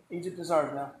 okay, Egypt is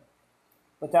ours now.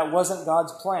 But that wasn't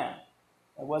God's plan.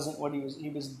 That wasn't what he was. He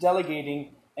was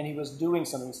delegating, and he was doing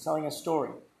something. He's telling a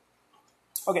story.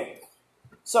 Okay,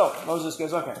 so Moses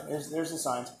goes, okay, there's the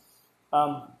signs.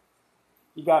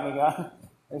 You got me, God.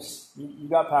 You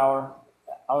got power.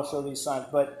 I'll show these signs,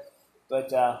 but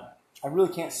I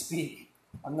really can't speak.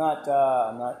 I'm not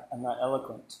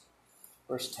eloquent.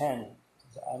 Verse 10.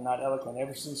 I'm not eloquent.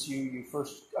 Ever since you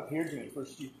first appeared to me,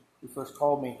 you first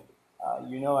called me,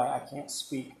 I can't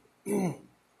speak.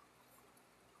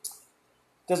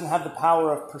 Doesn't have the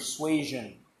power of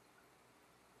persuasion.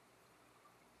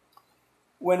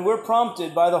 When we're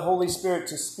prompted by the Holy Spirit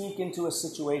to speak into a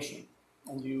situation,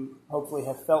 and you hopefully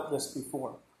have felt this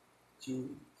before,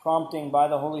 to prompting by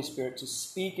the Holy Spirit to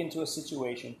speak into a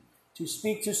situation, to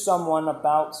speak to someone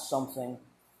about something,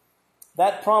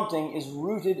 that prompting is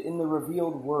rooted in the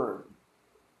revealed word.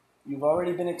 You've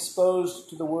already been exposed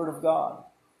to the word of God.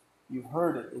 You've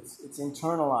heard it. It's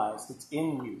internalized. It's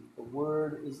in you. The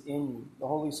word is in you. The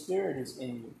Holy Spirit is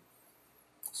in you.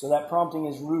 So that prompting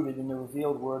is rooted in the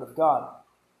revealed word of God.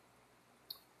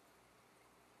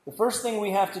 The first thing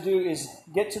we have to do is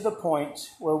get to the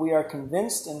point where we are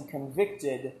convinced and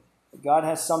convicted that God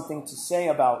has something to say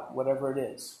about whatever it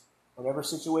is. Whatever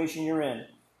situation you're in.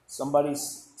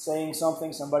 Somebody's saying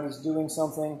something, somebody's doing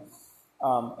something,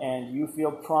 and you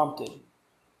feel prompted.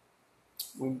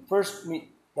 We first need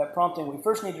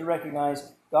to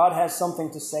recognize God has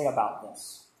something to say about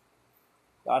this.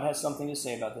 God has something to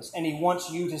say about this, and he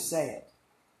wants you to say it.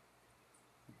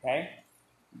 Okay?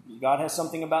 God has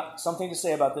something to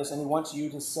say about this, and he wants you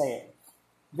to say it.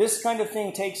 This kind of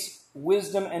thing takes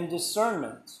wisdom and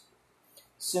discernment,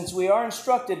 since we are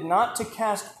instructed not to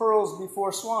cast pearls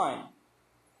before swine,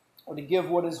 or to give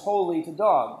what is holy to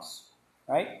dogs.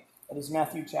 Right? That is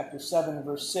Matthew chapter 7,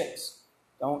 verse 6.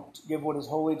 Don't give what is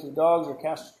holy to dogs or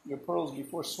cast your pearls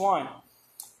before swine.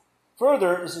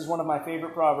 Further, this is one of my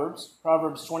favorite Proverbs,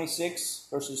 Proverbs 26,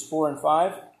 verses 4 and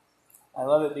 5. I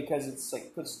love it because it's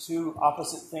puts two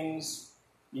opposite things.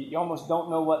 You almost don't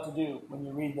know what to do when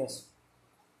you read this.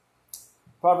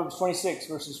 Proverbs 26,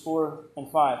 verses 4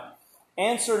 and 5.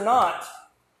 Answer not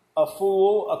a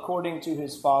fool according to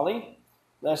his folly,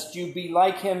 lest you be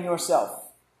like him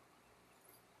yourself.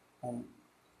 And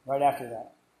right after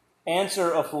that.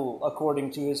 Answer a fool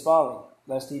according to his folly,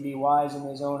 lest he be wise in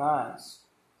his own eyes.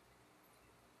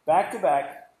 Back to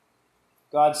back,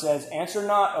 God says, answer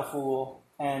not a fool,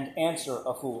 and answer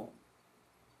a fool.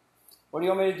 What do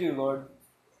you want me to do, Lord?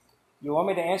 You want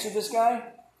me to answer this guy,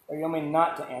 or you want me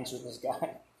not to answer this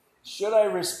guy? Should I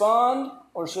respond,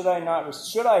 or should I not?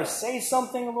 Should I say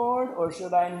something, Lord, or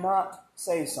should I not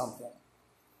say something?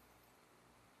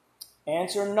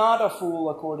 Answer not a fool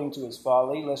according to his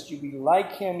folly, lest you be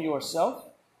like him yourself.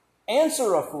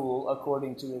 Answer a fool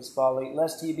according to his folly,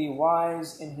 lest he be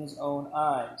wise in his own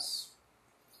eyes.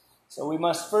 So we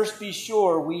must first be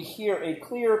sure we hear a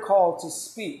clear call to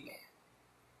speak.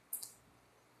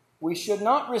 We should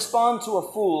not respond to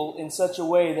a fool in such a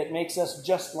way that makes us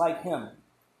just like him.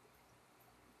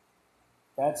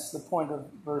 That's the point of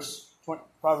verse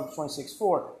Proverbs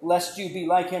 26:4, lest you be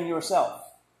like him yourself.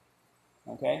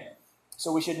 Okay?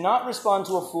 So we should not respond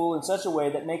to a fool in such a way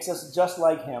that makes us just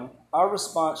like him. Our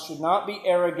response should not be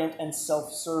arrogant and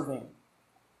self-serving.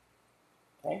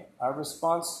 Okay? Our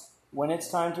response, when it's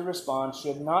time to respond,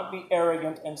 should not be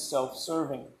arrogant and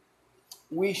self-serving.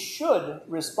 We should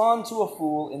respond to a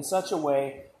fool in such a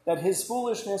way that his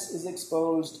foolishness is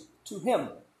exposed to him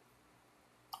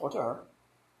or to her.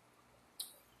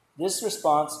 This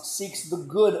response seeks the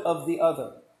good of the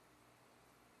other.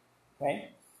 Okay?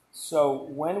 So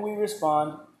when we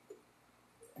respond,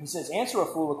 he says, answer a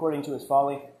fool according to his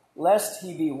folly, lest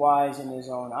he be wise in his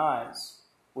own eyes,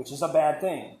 which is a bad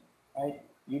thing, right?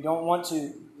 You don't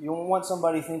want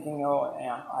somebody thinking, oh,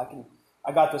 yeah,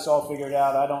 I got this all figured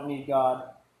out. I don't need God.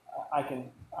 I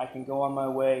can go on my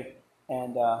way,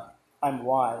 and I'm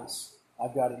wise.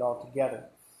 I've got it all together.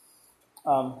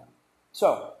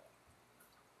 So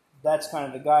that's kind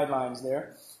of the guidelines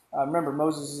there. Remember,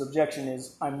 Moses' objection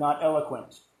is, I'm not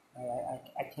eloquent.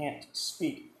 I can't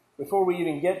speak. Before we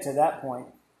even get to that point,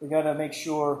 we've got to make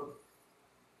sure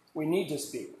we need to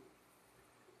speak.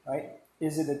 Right?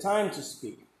 Is it a time to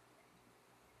speak?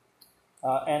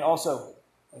 And also,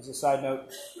 as a side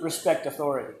note, respect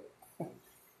authority.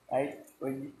 Right?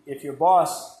 If your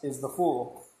boss is the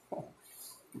fool,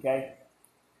 okay,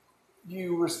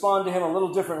 you respond to him a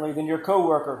little differently than your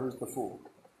coworker who's the fool.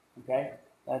 Okay?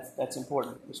 That's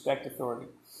important. Respect authority.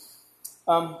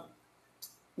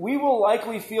 We will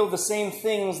likely feel the same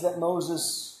things that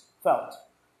Moses felt.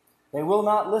 They will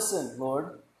not listen,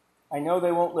 Lord. I know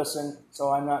they won't listen,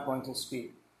 so I'm not going to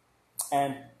speak.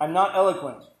 And I'm not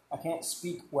eloquent. I can't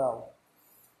speak well.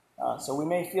 So we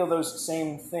may feel those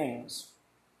same things.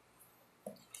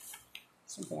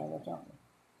 Something I left out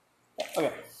there.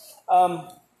 Okay.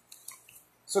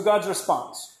 So God's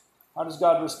response. How does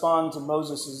God respond to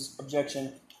Moses'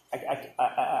 objection? I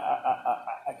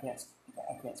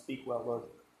can't speak well, Lord.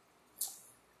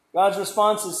 God's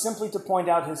response is simply to point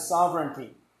out his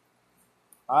sovereignty.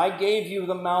 I gave you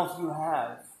the mouth you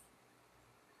have.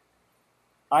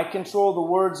 I control the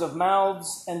words of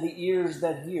mouths and the ears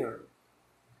that hear.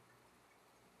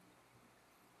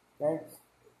 Okay?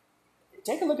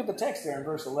 Take a look at the text there in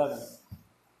verse 11.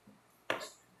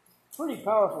 Pretty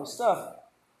powerful stuff.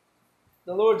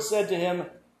 The Lord said to him,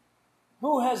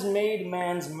 who has made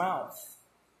man's mouth?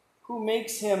 Who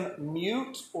makes him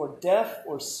mute or deaf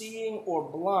or seeing or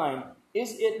blind?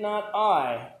 Is it not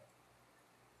I?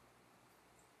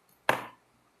 The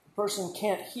person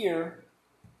can't hear.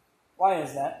 Why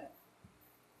is that?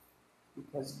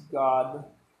 Because God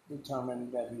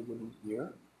determined that he wouldn't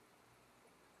hear.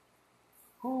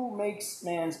 Who makes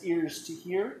man's ears to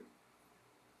hear?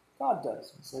 God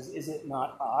does. He says, is it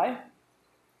not I?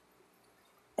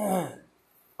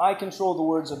 I control the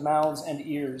words of mouths and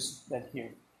ears that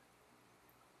hear.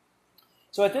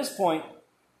 So at this point,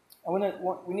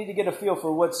 we need to get a feel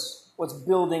for what's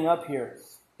building up here.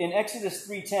 In Exodus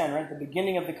 3:10, right, the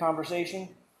beginning of the conversation,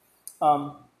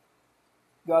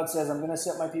 God says, I'm going to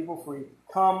set my people free.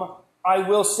 Come, I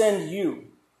will send you.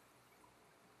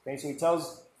 Okay, so he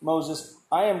tells Moses,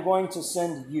 I am going to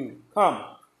send you. Come.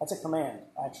 That's a command,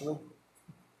 actually.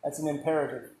 That's an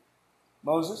imperative.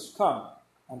 Moses, come.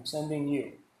 I'm sending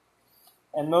you.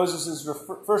 And Moses'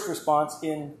 first response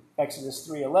in Exodus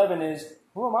 3:11 is,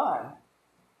 who am I?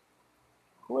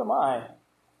 Who am I?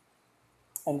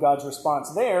 And God's response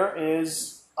there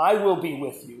is, I will be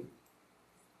with you.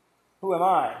 Who am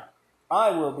I?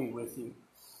 I will be with you.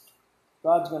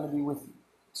 God's going to be with you.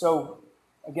 So,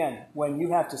 again, when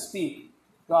you have to speak,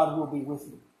 God will be with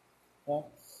you. Okay?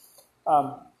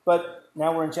 But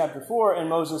now we're in chapter 4, and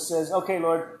Moses says, okay,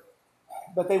 Lord,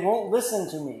 but they won't listen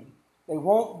to me. They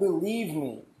won't believe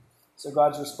me. So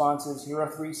God's response is, here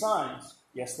are 3 signs.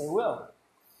 Yes, they will.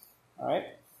 All right?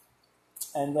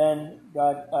 And then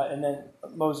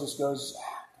Moses goes,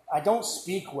 I don't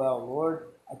speak well, Lord.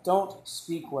 I don't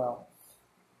speak well.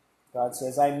 God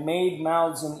says, I made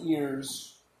mouths and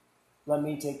ears. Let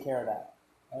me take care of that.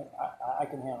 Right? I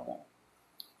can handle that.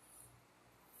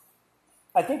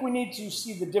 I think we need to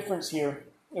see the difference here.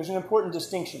 There's an important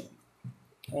distinction.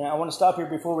 And I want to stop here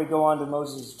before we go on to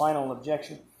Moses' final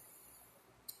objection.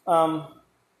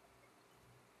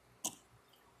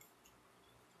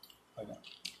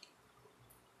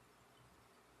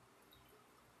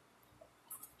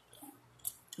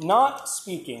 Not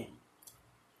speaking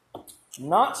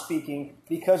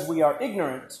because we are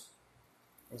ignorant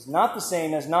is not the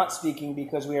same as not speaking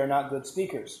because we are not good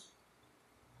speakers.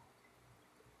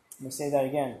 Let me say that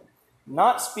again.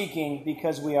 Not speaking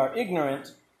because we are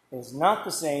ignorant is not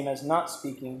the same as not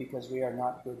speaking because we are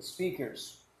not good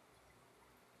speakers.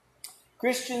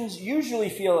 Christians usually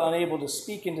feel unable to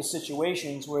speak into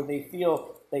situations where they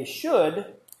feel they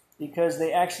should because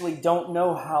they actually don't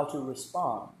know how to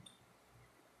respond.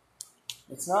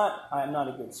 It's not, I'm not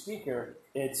a good speaker.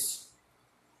 It's,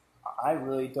 I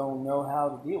really don't know how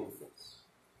to deal with this.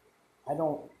 I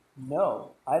don't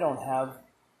know. I don't have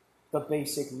the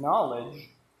basic knowledge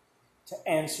to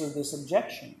answer this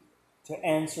objection, to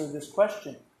answer this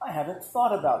question. I haven't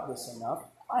thought about this enough.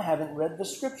 I haven't read the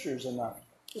scriptures enough.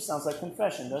 This sounds like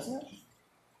confession, doesn't it?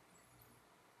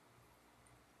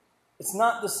 It's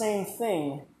not the same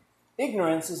thing.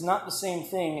 Ignorance is not the same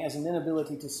thing as an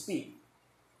inability to speak.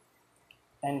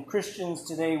 And Christians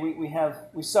today,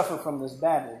 we suffer from this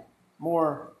badly.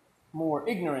 More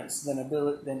ignorance than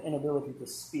inability to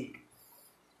speak.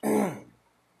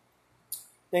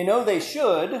 They know they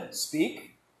should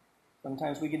speak.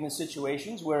 Sometimes we get into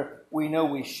situations where we know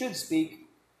we should speak,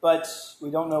 but we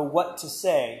don't know what to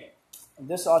say. And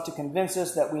this ought to convince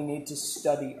us that we need to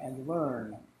study and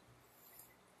learn.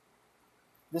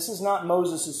 This is not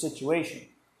Moses' situation.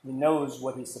 He knows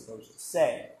what he's supposed to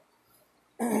say.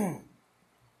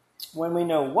 When we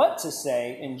know what to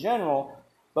say in general,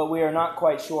 but we are not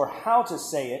quite sure how to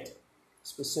say it,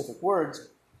 specific words,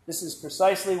 this is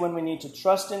precisely when we need to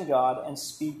trust in God and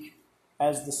speak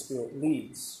as the Spirit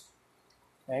leads.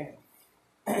 Okay?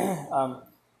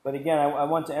 But again, I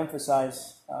want to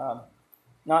emphasize,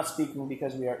 not speaking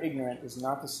because we are ignorant is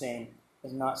not the same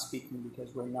as not speaking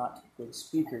because we're not good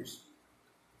speakers.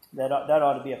 That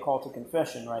ought to be a call to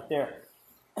confession right there.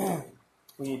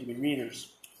 We need to be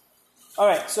readers. All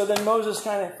right, so then Moses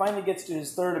kind of finally gets to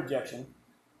his third objection.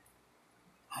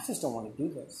 I just don't want to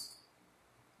do this.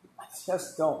 I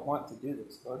just don't want to do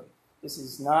this, Lord. This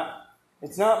is not,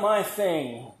 it's not my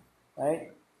thing,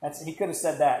 right? He could have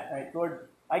said that, right? Lord,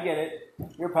 I get it.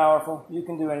 You're powerful. You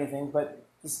can do anything, but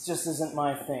this just isn't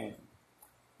my thing.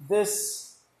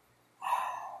 This,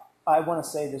 I want to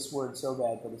say this word so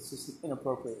bad, but it's just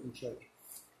inappropriate in church.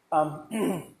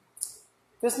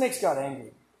 This makes God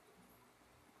angry.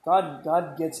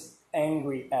 God gets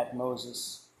angry at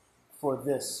Moses for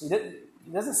this.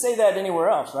 He doesn't say that anywhere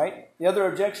else, right? The other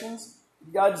objections,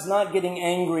 God's not getting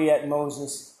angry at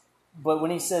Moses, but when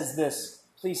he says this,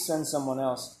 please send someone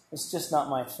else, it's just not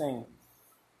my thing.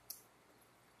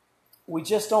 We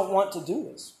just don't want to do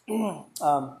this.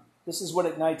 This is what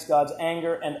ignites God's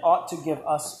anger and ought to give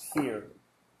us fear.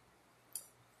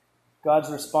 God's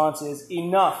response is,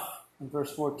 enough, in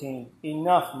verse 14.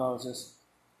 Enough, Moses.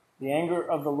 The anger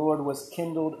of the Lord was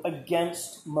kindled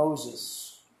against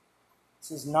Moses. This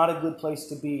is not a good place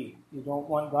to be. You don't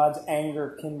want God's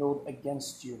anger kindled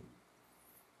against you.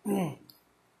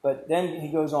 But then he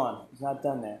goes on. He's not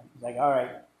done there. He's like, all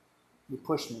right, you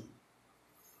pushed me.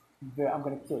 I'm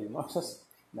going to kill you, Moses.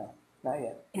 No, not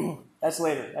yet. That's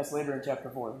later. That's later in chapter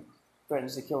 4. He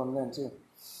threatens to kill him then, too.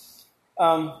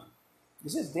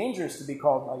 This is dangerous to be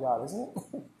called by God, isn't it?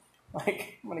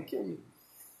 Like, I'm going to kill you.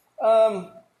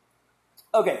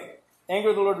 Okay. Anger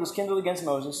of the Lord was kindled against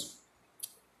Moses.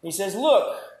 He says,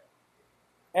 look,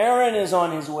 Aaron is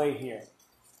on his way here.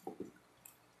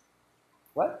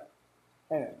 What?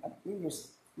 Anyway, we were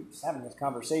just having this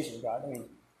conversation, God. I mean,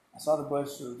 I saw the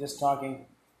bush. We were just talking.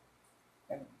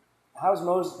 And how's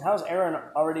Aaron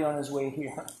already on his way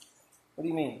here? What do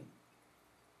you mean?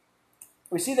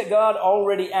 We see that God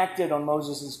already acted on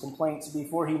Moses' complaints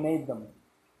before he made them.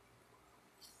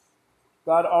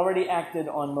 God already acted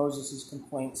on Moses'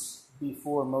 complaints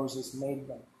before Moses made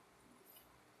them.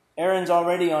 Aaron's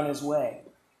already on his way.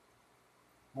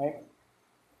 Right?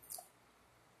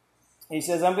 He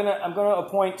says, I'm gonna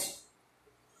appoint.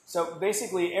 So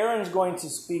basically, Aaron's going to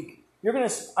speak.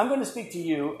 I'm going to speak to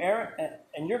you, Aaron,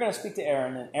 and you're going to speak to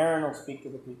Aaron, and Aaron will speak to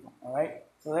the people. All right.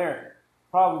 So there,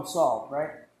 problem solved.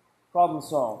 Right? Problem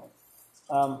solved.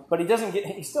 But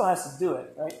he still has to do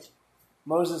it. Right?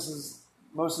 Moses'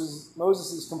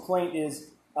 complaint is,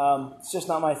 it's just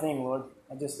not my thing, Lord.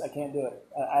 I can't do it.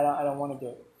 I don't want to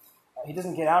do it. He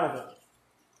doesn't get out of it.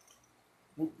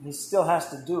 He still has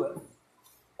to do it.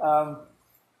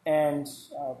 And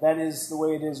that is the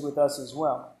way it is with us as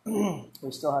well.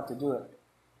 We still have to do it.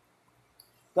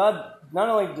 God, not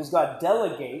only does God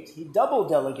delegate, he double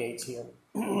delegates here.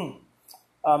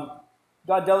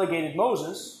 God delegated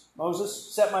Moses.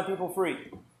 Moses, set my people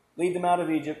free. Lead them out of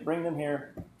Egypt. Bring them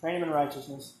here. Train them in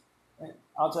righteousness.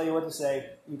 I'll tell you what to say.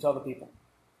 You tell the people.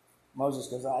 Moses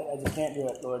goes, I just can't do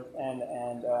it, Lord, and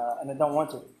I don't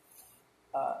want to.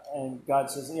 And God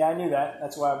says, yeah, I knew that.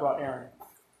 That's why I brought Aaron.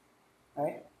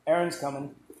 Right? Aaron's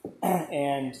coming,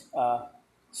 and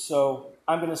so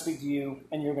I'm going to speak to you,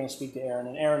 and you're going to speak to Aaron,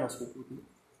 and Aaron will speak to you.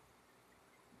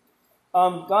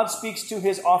 God speaks to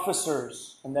his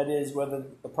officers, and that is whether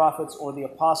the prophets or the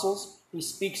apostles. He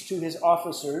speaks to his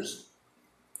officers.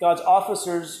 God's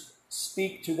officers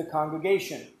speak to the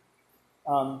congregation.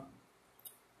 All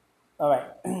right,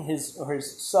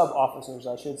 his sub-officers,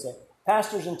 I should say.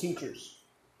 Pastors and teachers.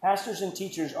 Pastors and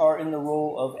teachers are in the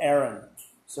role of Aaron,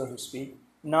 so to speak,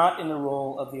 not in the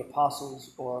role of the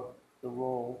apostles or the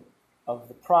role of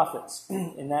the prophets.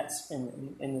 In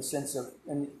the sense of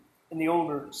in the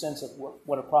older sense of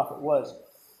what a prophet was.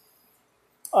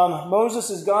 Moses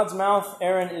is God's mouth.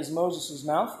 Aaron is Moses'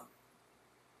 mouth.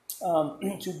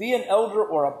 To be an elder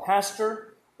or a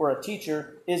pastor or a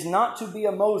teacher is not to be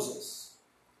a Moses.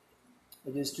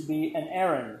 It is to be an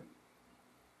Aaron.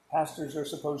 Pastors are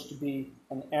supposed to be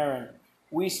an Aaron.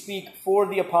 We speak for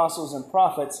the apostles and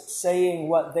prophets, saying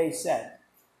what they said.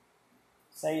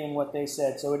 Saying what they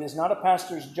said. So it is not a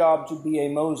pastor's job to be a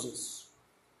Moses.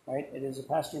 Right? It is a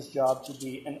pastor's job to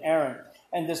be an Aaron.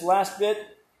 And this last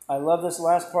bit, I love this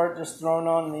last part just thrown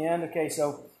on in the end. Okay,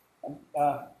 so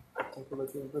take a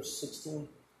look at verse 16.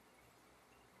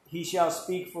 He shall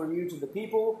speak for you to the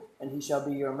people, and he shall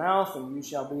be your mouth, and you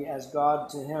shall be as God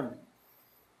to him.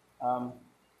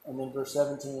 And then verse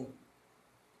 17.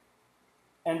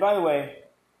 And by the way,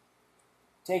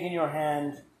 take in your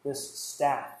hand this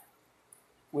staff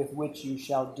with which you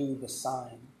shall do the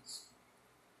signs.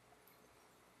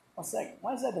 One second.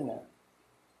 Why is that in there?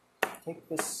 Take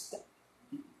this staff.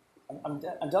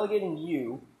 I'm delegating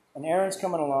you, and Aaron's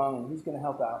coming along, and he's going to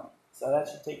help out. So that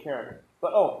should take care of it.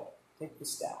 But, take the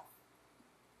staff.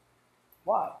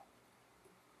 Why?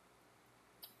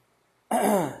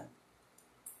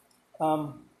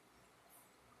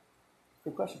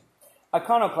 Good question.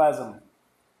 Iconoclasm.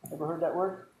 Ever heard that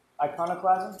word?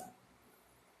 Iconoclasm?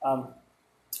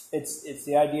 It's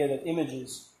the idea that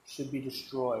images should be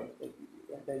destroyed.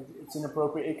 It's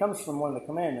inappropriate. It comes from one of the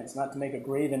commandments, not to make a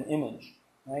graven image,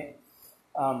 right?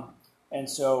 And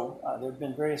so there have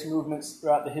been various movements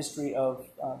throughout the history of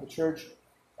the church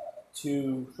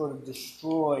to sort of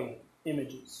destroy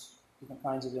images, different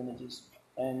kinds of images.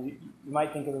 And you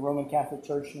might think of the Roman Catholic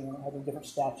Church, having different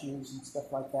statues and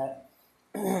stuff like that.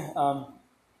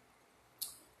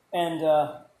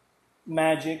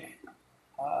 Magic.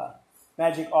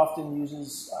 Magic often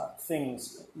uses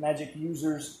things. Magic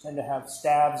users tend to have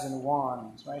staves and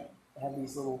wands, right? They have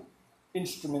these little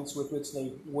instruments with which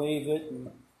they wave it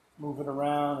and move it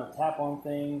around or tap on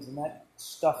things, and that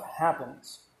stuff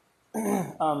happens.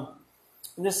 And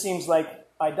this seems like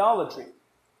idolatry.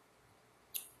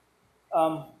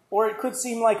 Or it could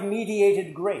seem like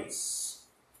mediated grace.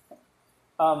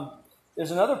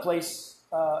 There's another place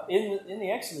in the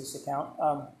Exodus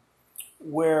account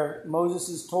where Moses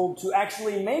is told to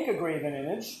actually make a graven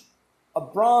image, a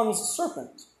bronze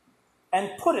serpent,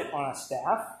 and put it on a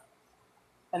staff.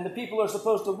 And the people are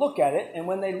supposed to look at it, and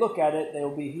when they look at it,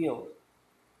 they'll be healed.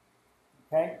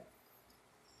 Okay?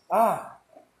 Well,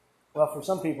 for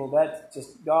some people, that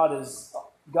just God has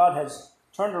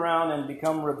turned around and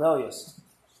become rebellious.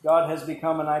 God has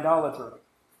become an idolater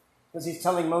because he's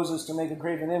telling Moses to make a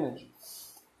graven image.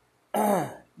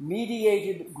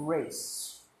 Mediated grace.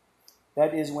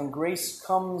 That is when grace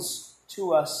comes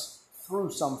to us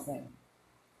through something.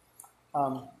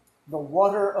 The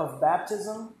water of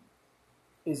baptism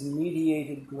is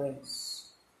mediated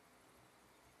grace.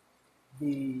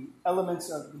 The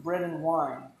elements of bread and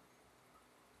wine,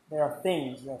 they are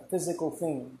things, they are physical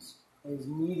things. It is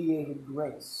mediated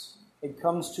grace. It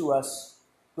comes to us,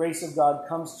 grace of God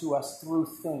comes to us through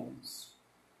things.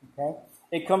 Okay?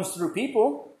 It comes through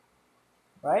people,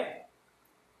 right?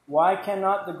 Why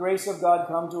cannot the grace of God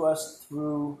come to us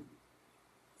through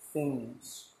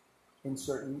things in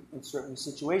certain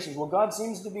situations? Well, God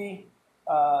seems to be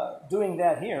doing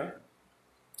that here.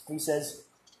 He says,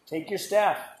 take your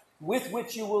staff with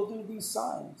which you will do these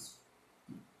signs.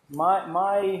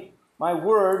 My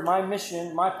word, my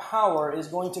mission, my power is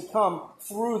going to come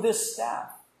through this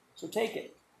staff. So take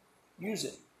it. Use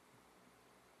it.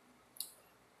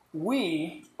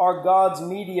 We are God's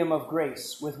medium of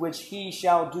grace with which he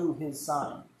shall do his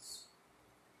signs.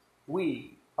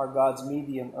 We are God's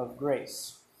medium of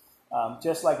grace.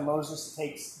 Just like Moses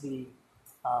takes the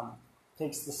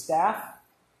staff,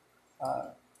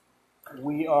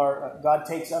 God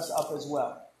takes us up as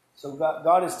well. So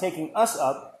God is taking us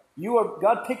up.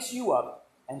 God picks you up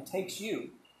and takes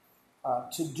you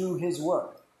to do his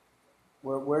work.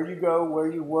 Where you go, where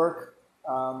you work,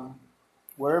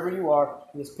 wherever you are,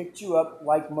 he has picked you up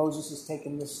like Moses has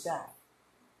taken this staff.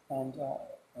 And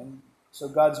so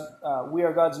we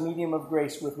are God's medium of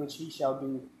grace with which he shall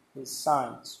do his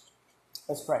signs.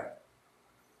 Let's pray.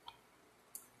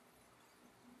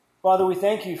 Father, we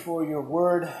thank you for your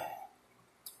word.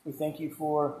 We thank you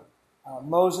for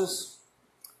Moses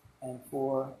and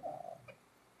for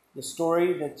the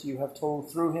story that you have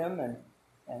told through him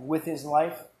and with his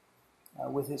life,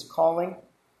 with his calling.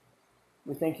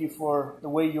 We thank you for the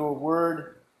way your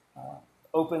word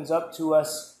opens up to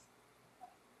us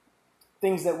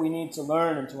things that we need to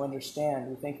learn and to understand.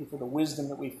 We thank you for the wisdom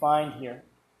that we find here.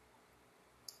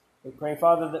 We pray,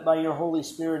 Father, that by your Holy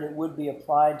Spirit it would be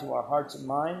applied to our hearts and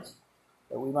minds,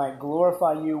 that we might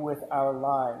glorify you with our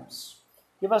lives.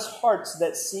 Give us hearts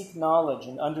that seek knowledge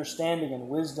and understanding and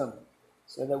wisdom,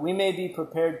 so that we may be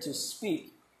prepared to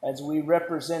speak as we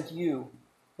represent you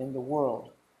in the world.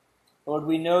 Lord,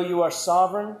 we know you are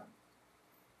sovereign,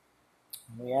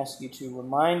 and we ask you to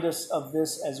remind us of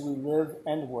this as we live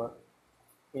and work.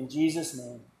 In Jesus'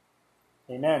 name,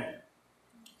 amen.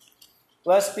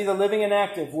 Blessed be the living and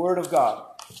active Word of God.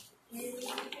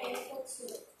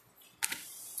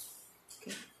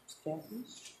 Stand,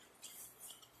 please.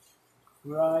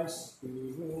 Christ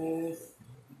be with.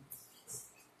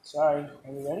 Sorry,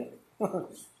 are you ready?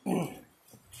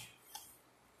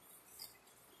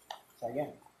 Try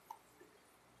again.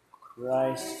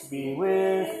 Christ be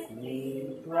with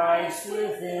me, Christ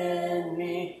within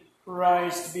me,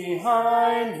 Christ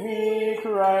behind me,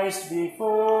 Christ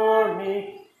before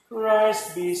me,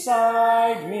 Christ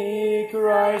beside me,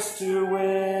 Christ to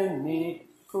win me,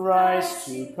 Christ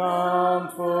to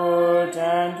comfort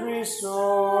and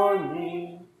restore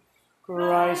me,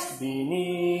 Christ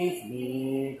beneath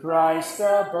me, Christ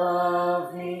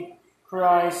above me,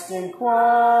 Christ in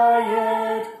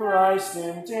quiet, Christ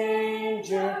in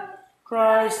danger,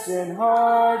 Christ in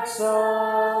hearts of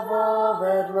all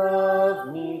that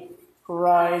love me,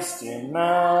 Christ in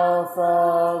mouth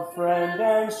of friend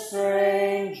and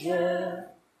stranger.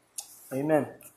 Amen.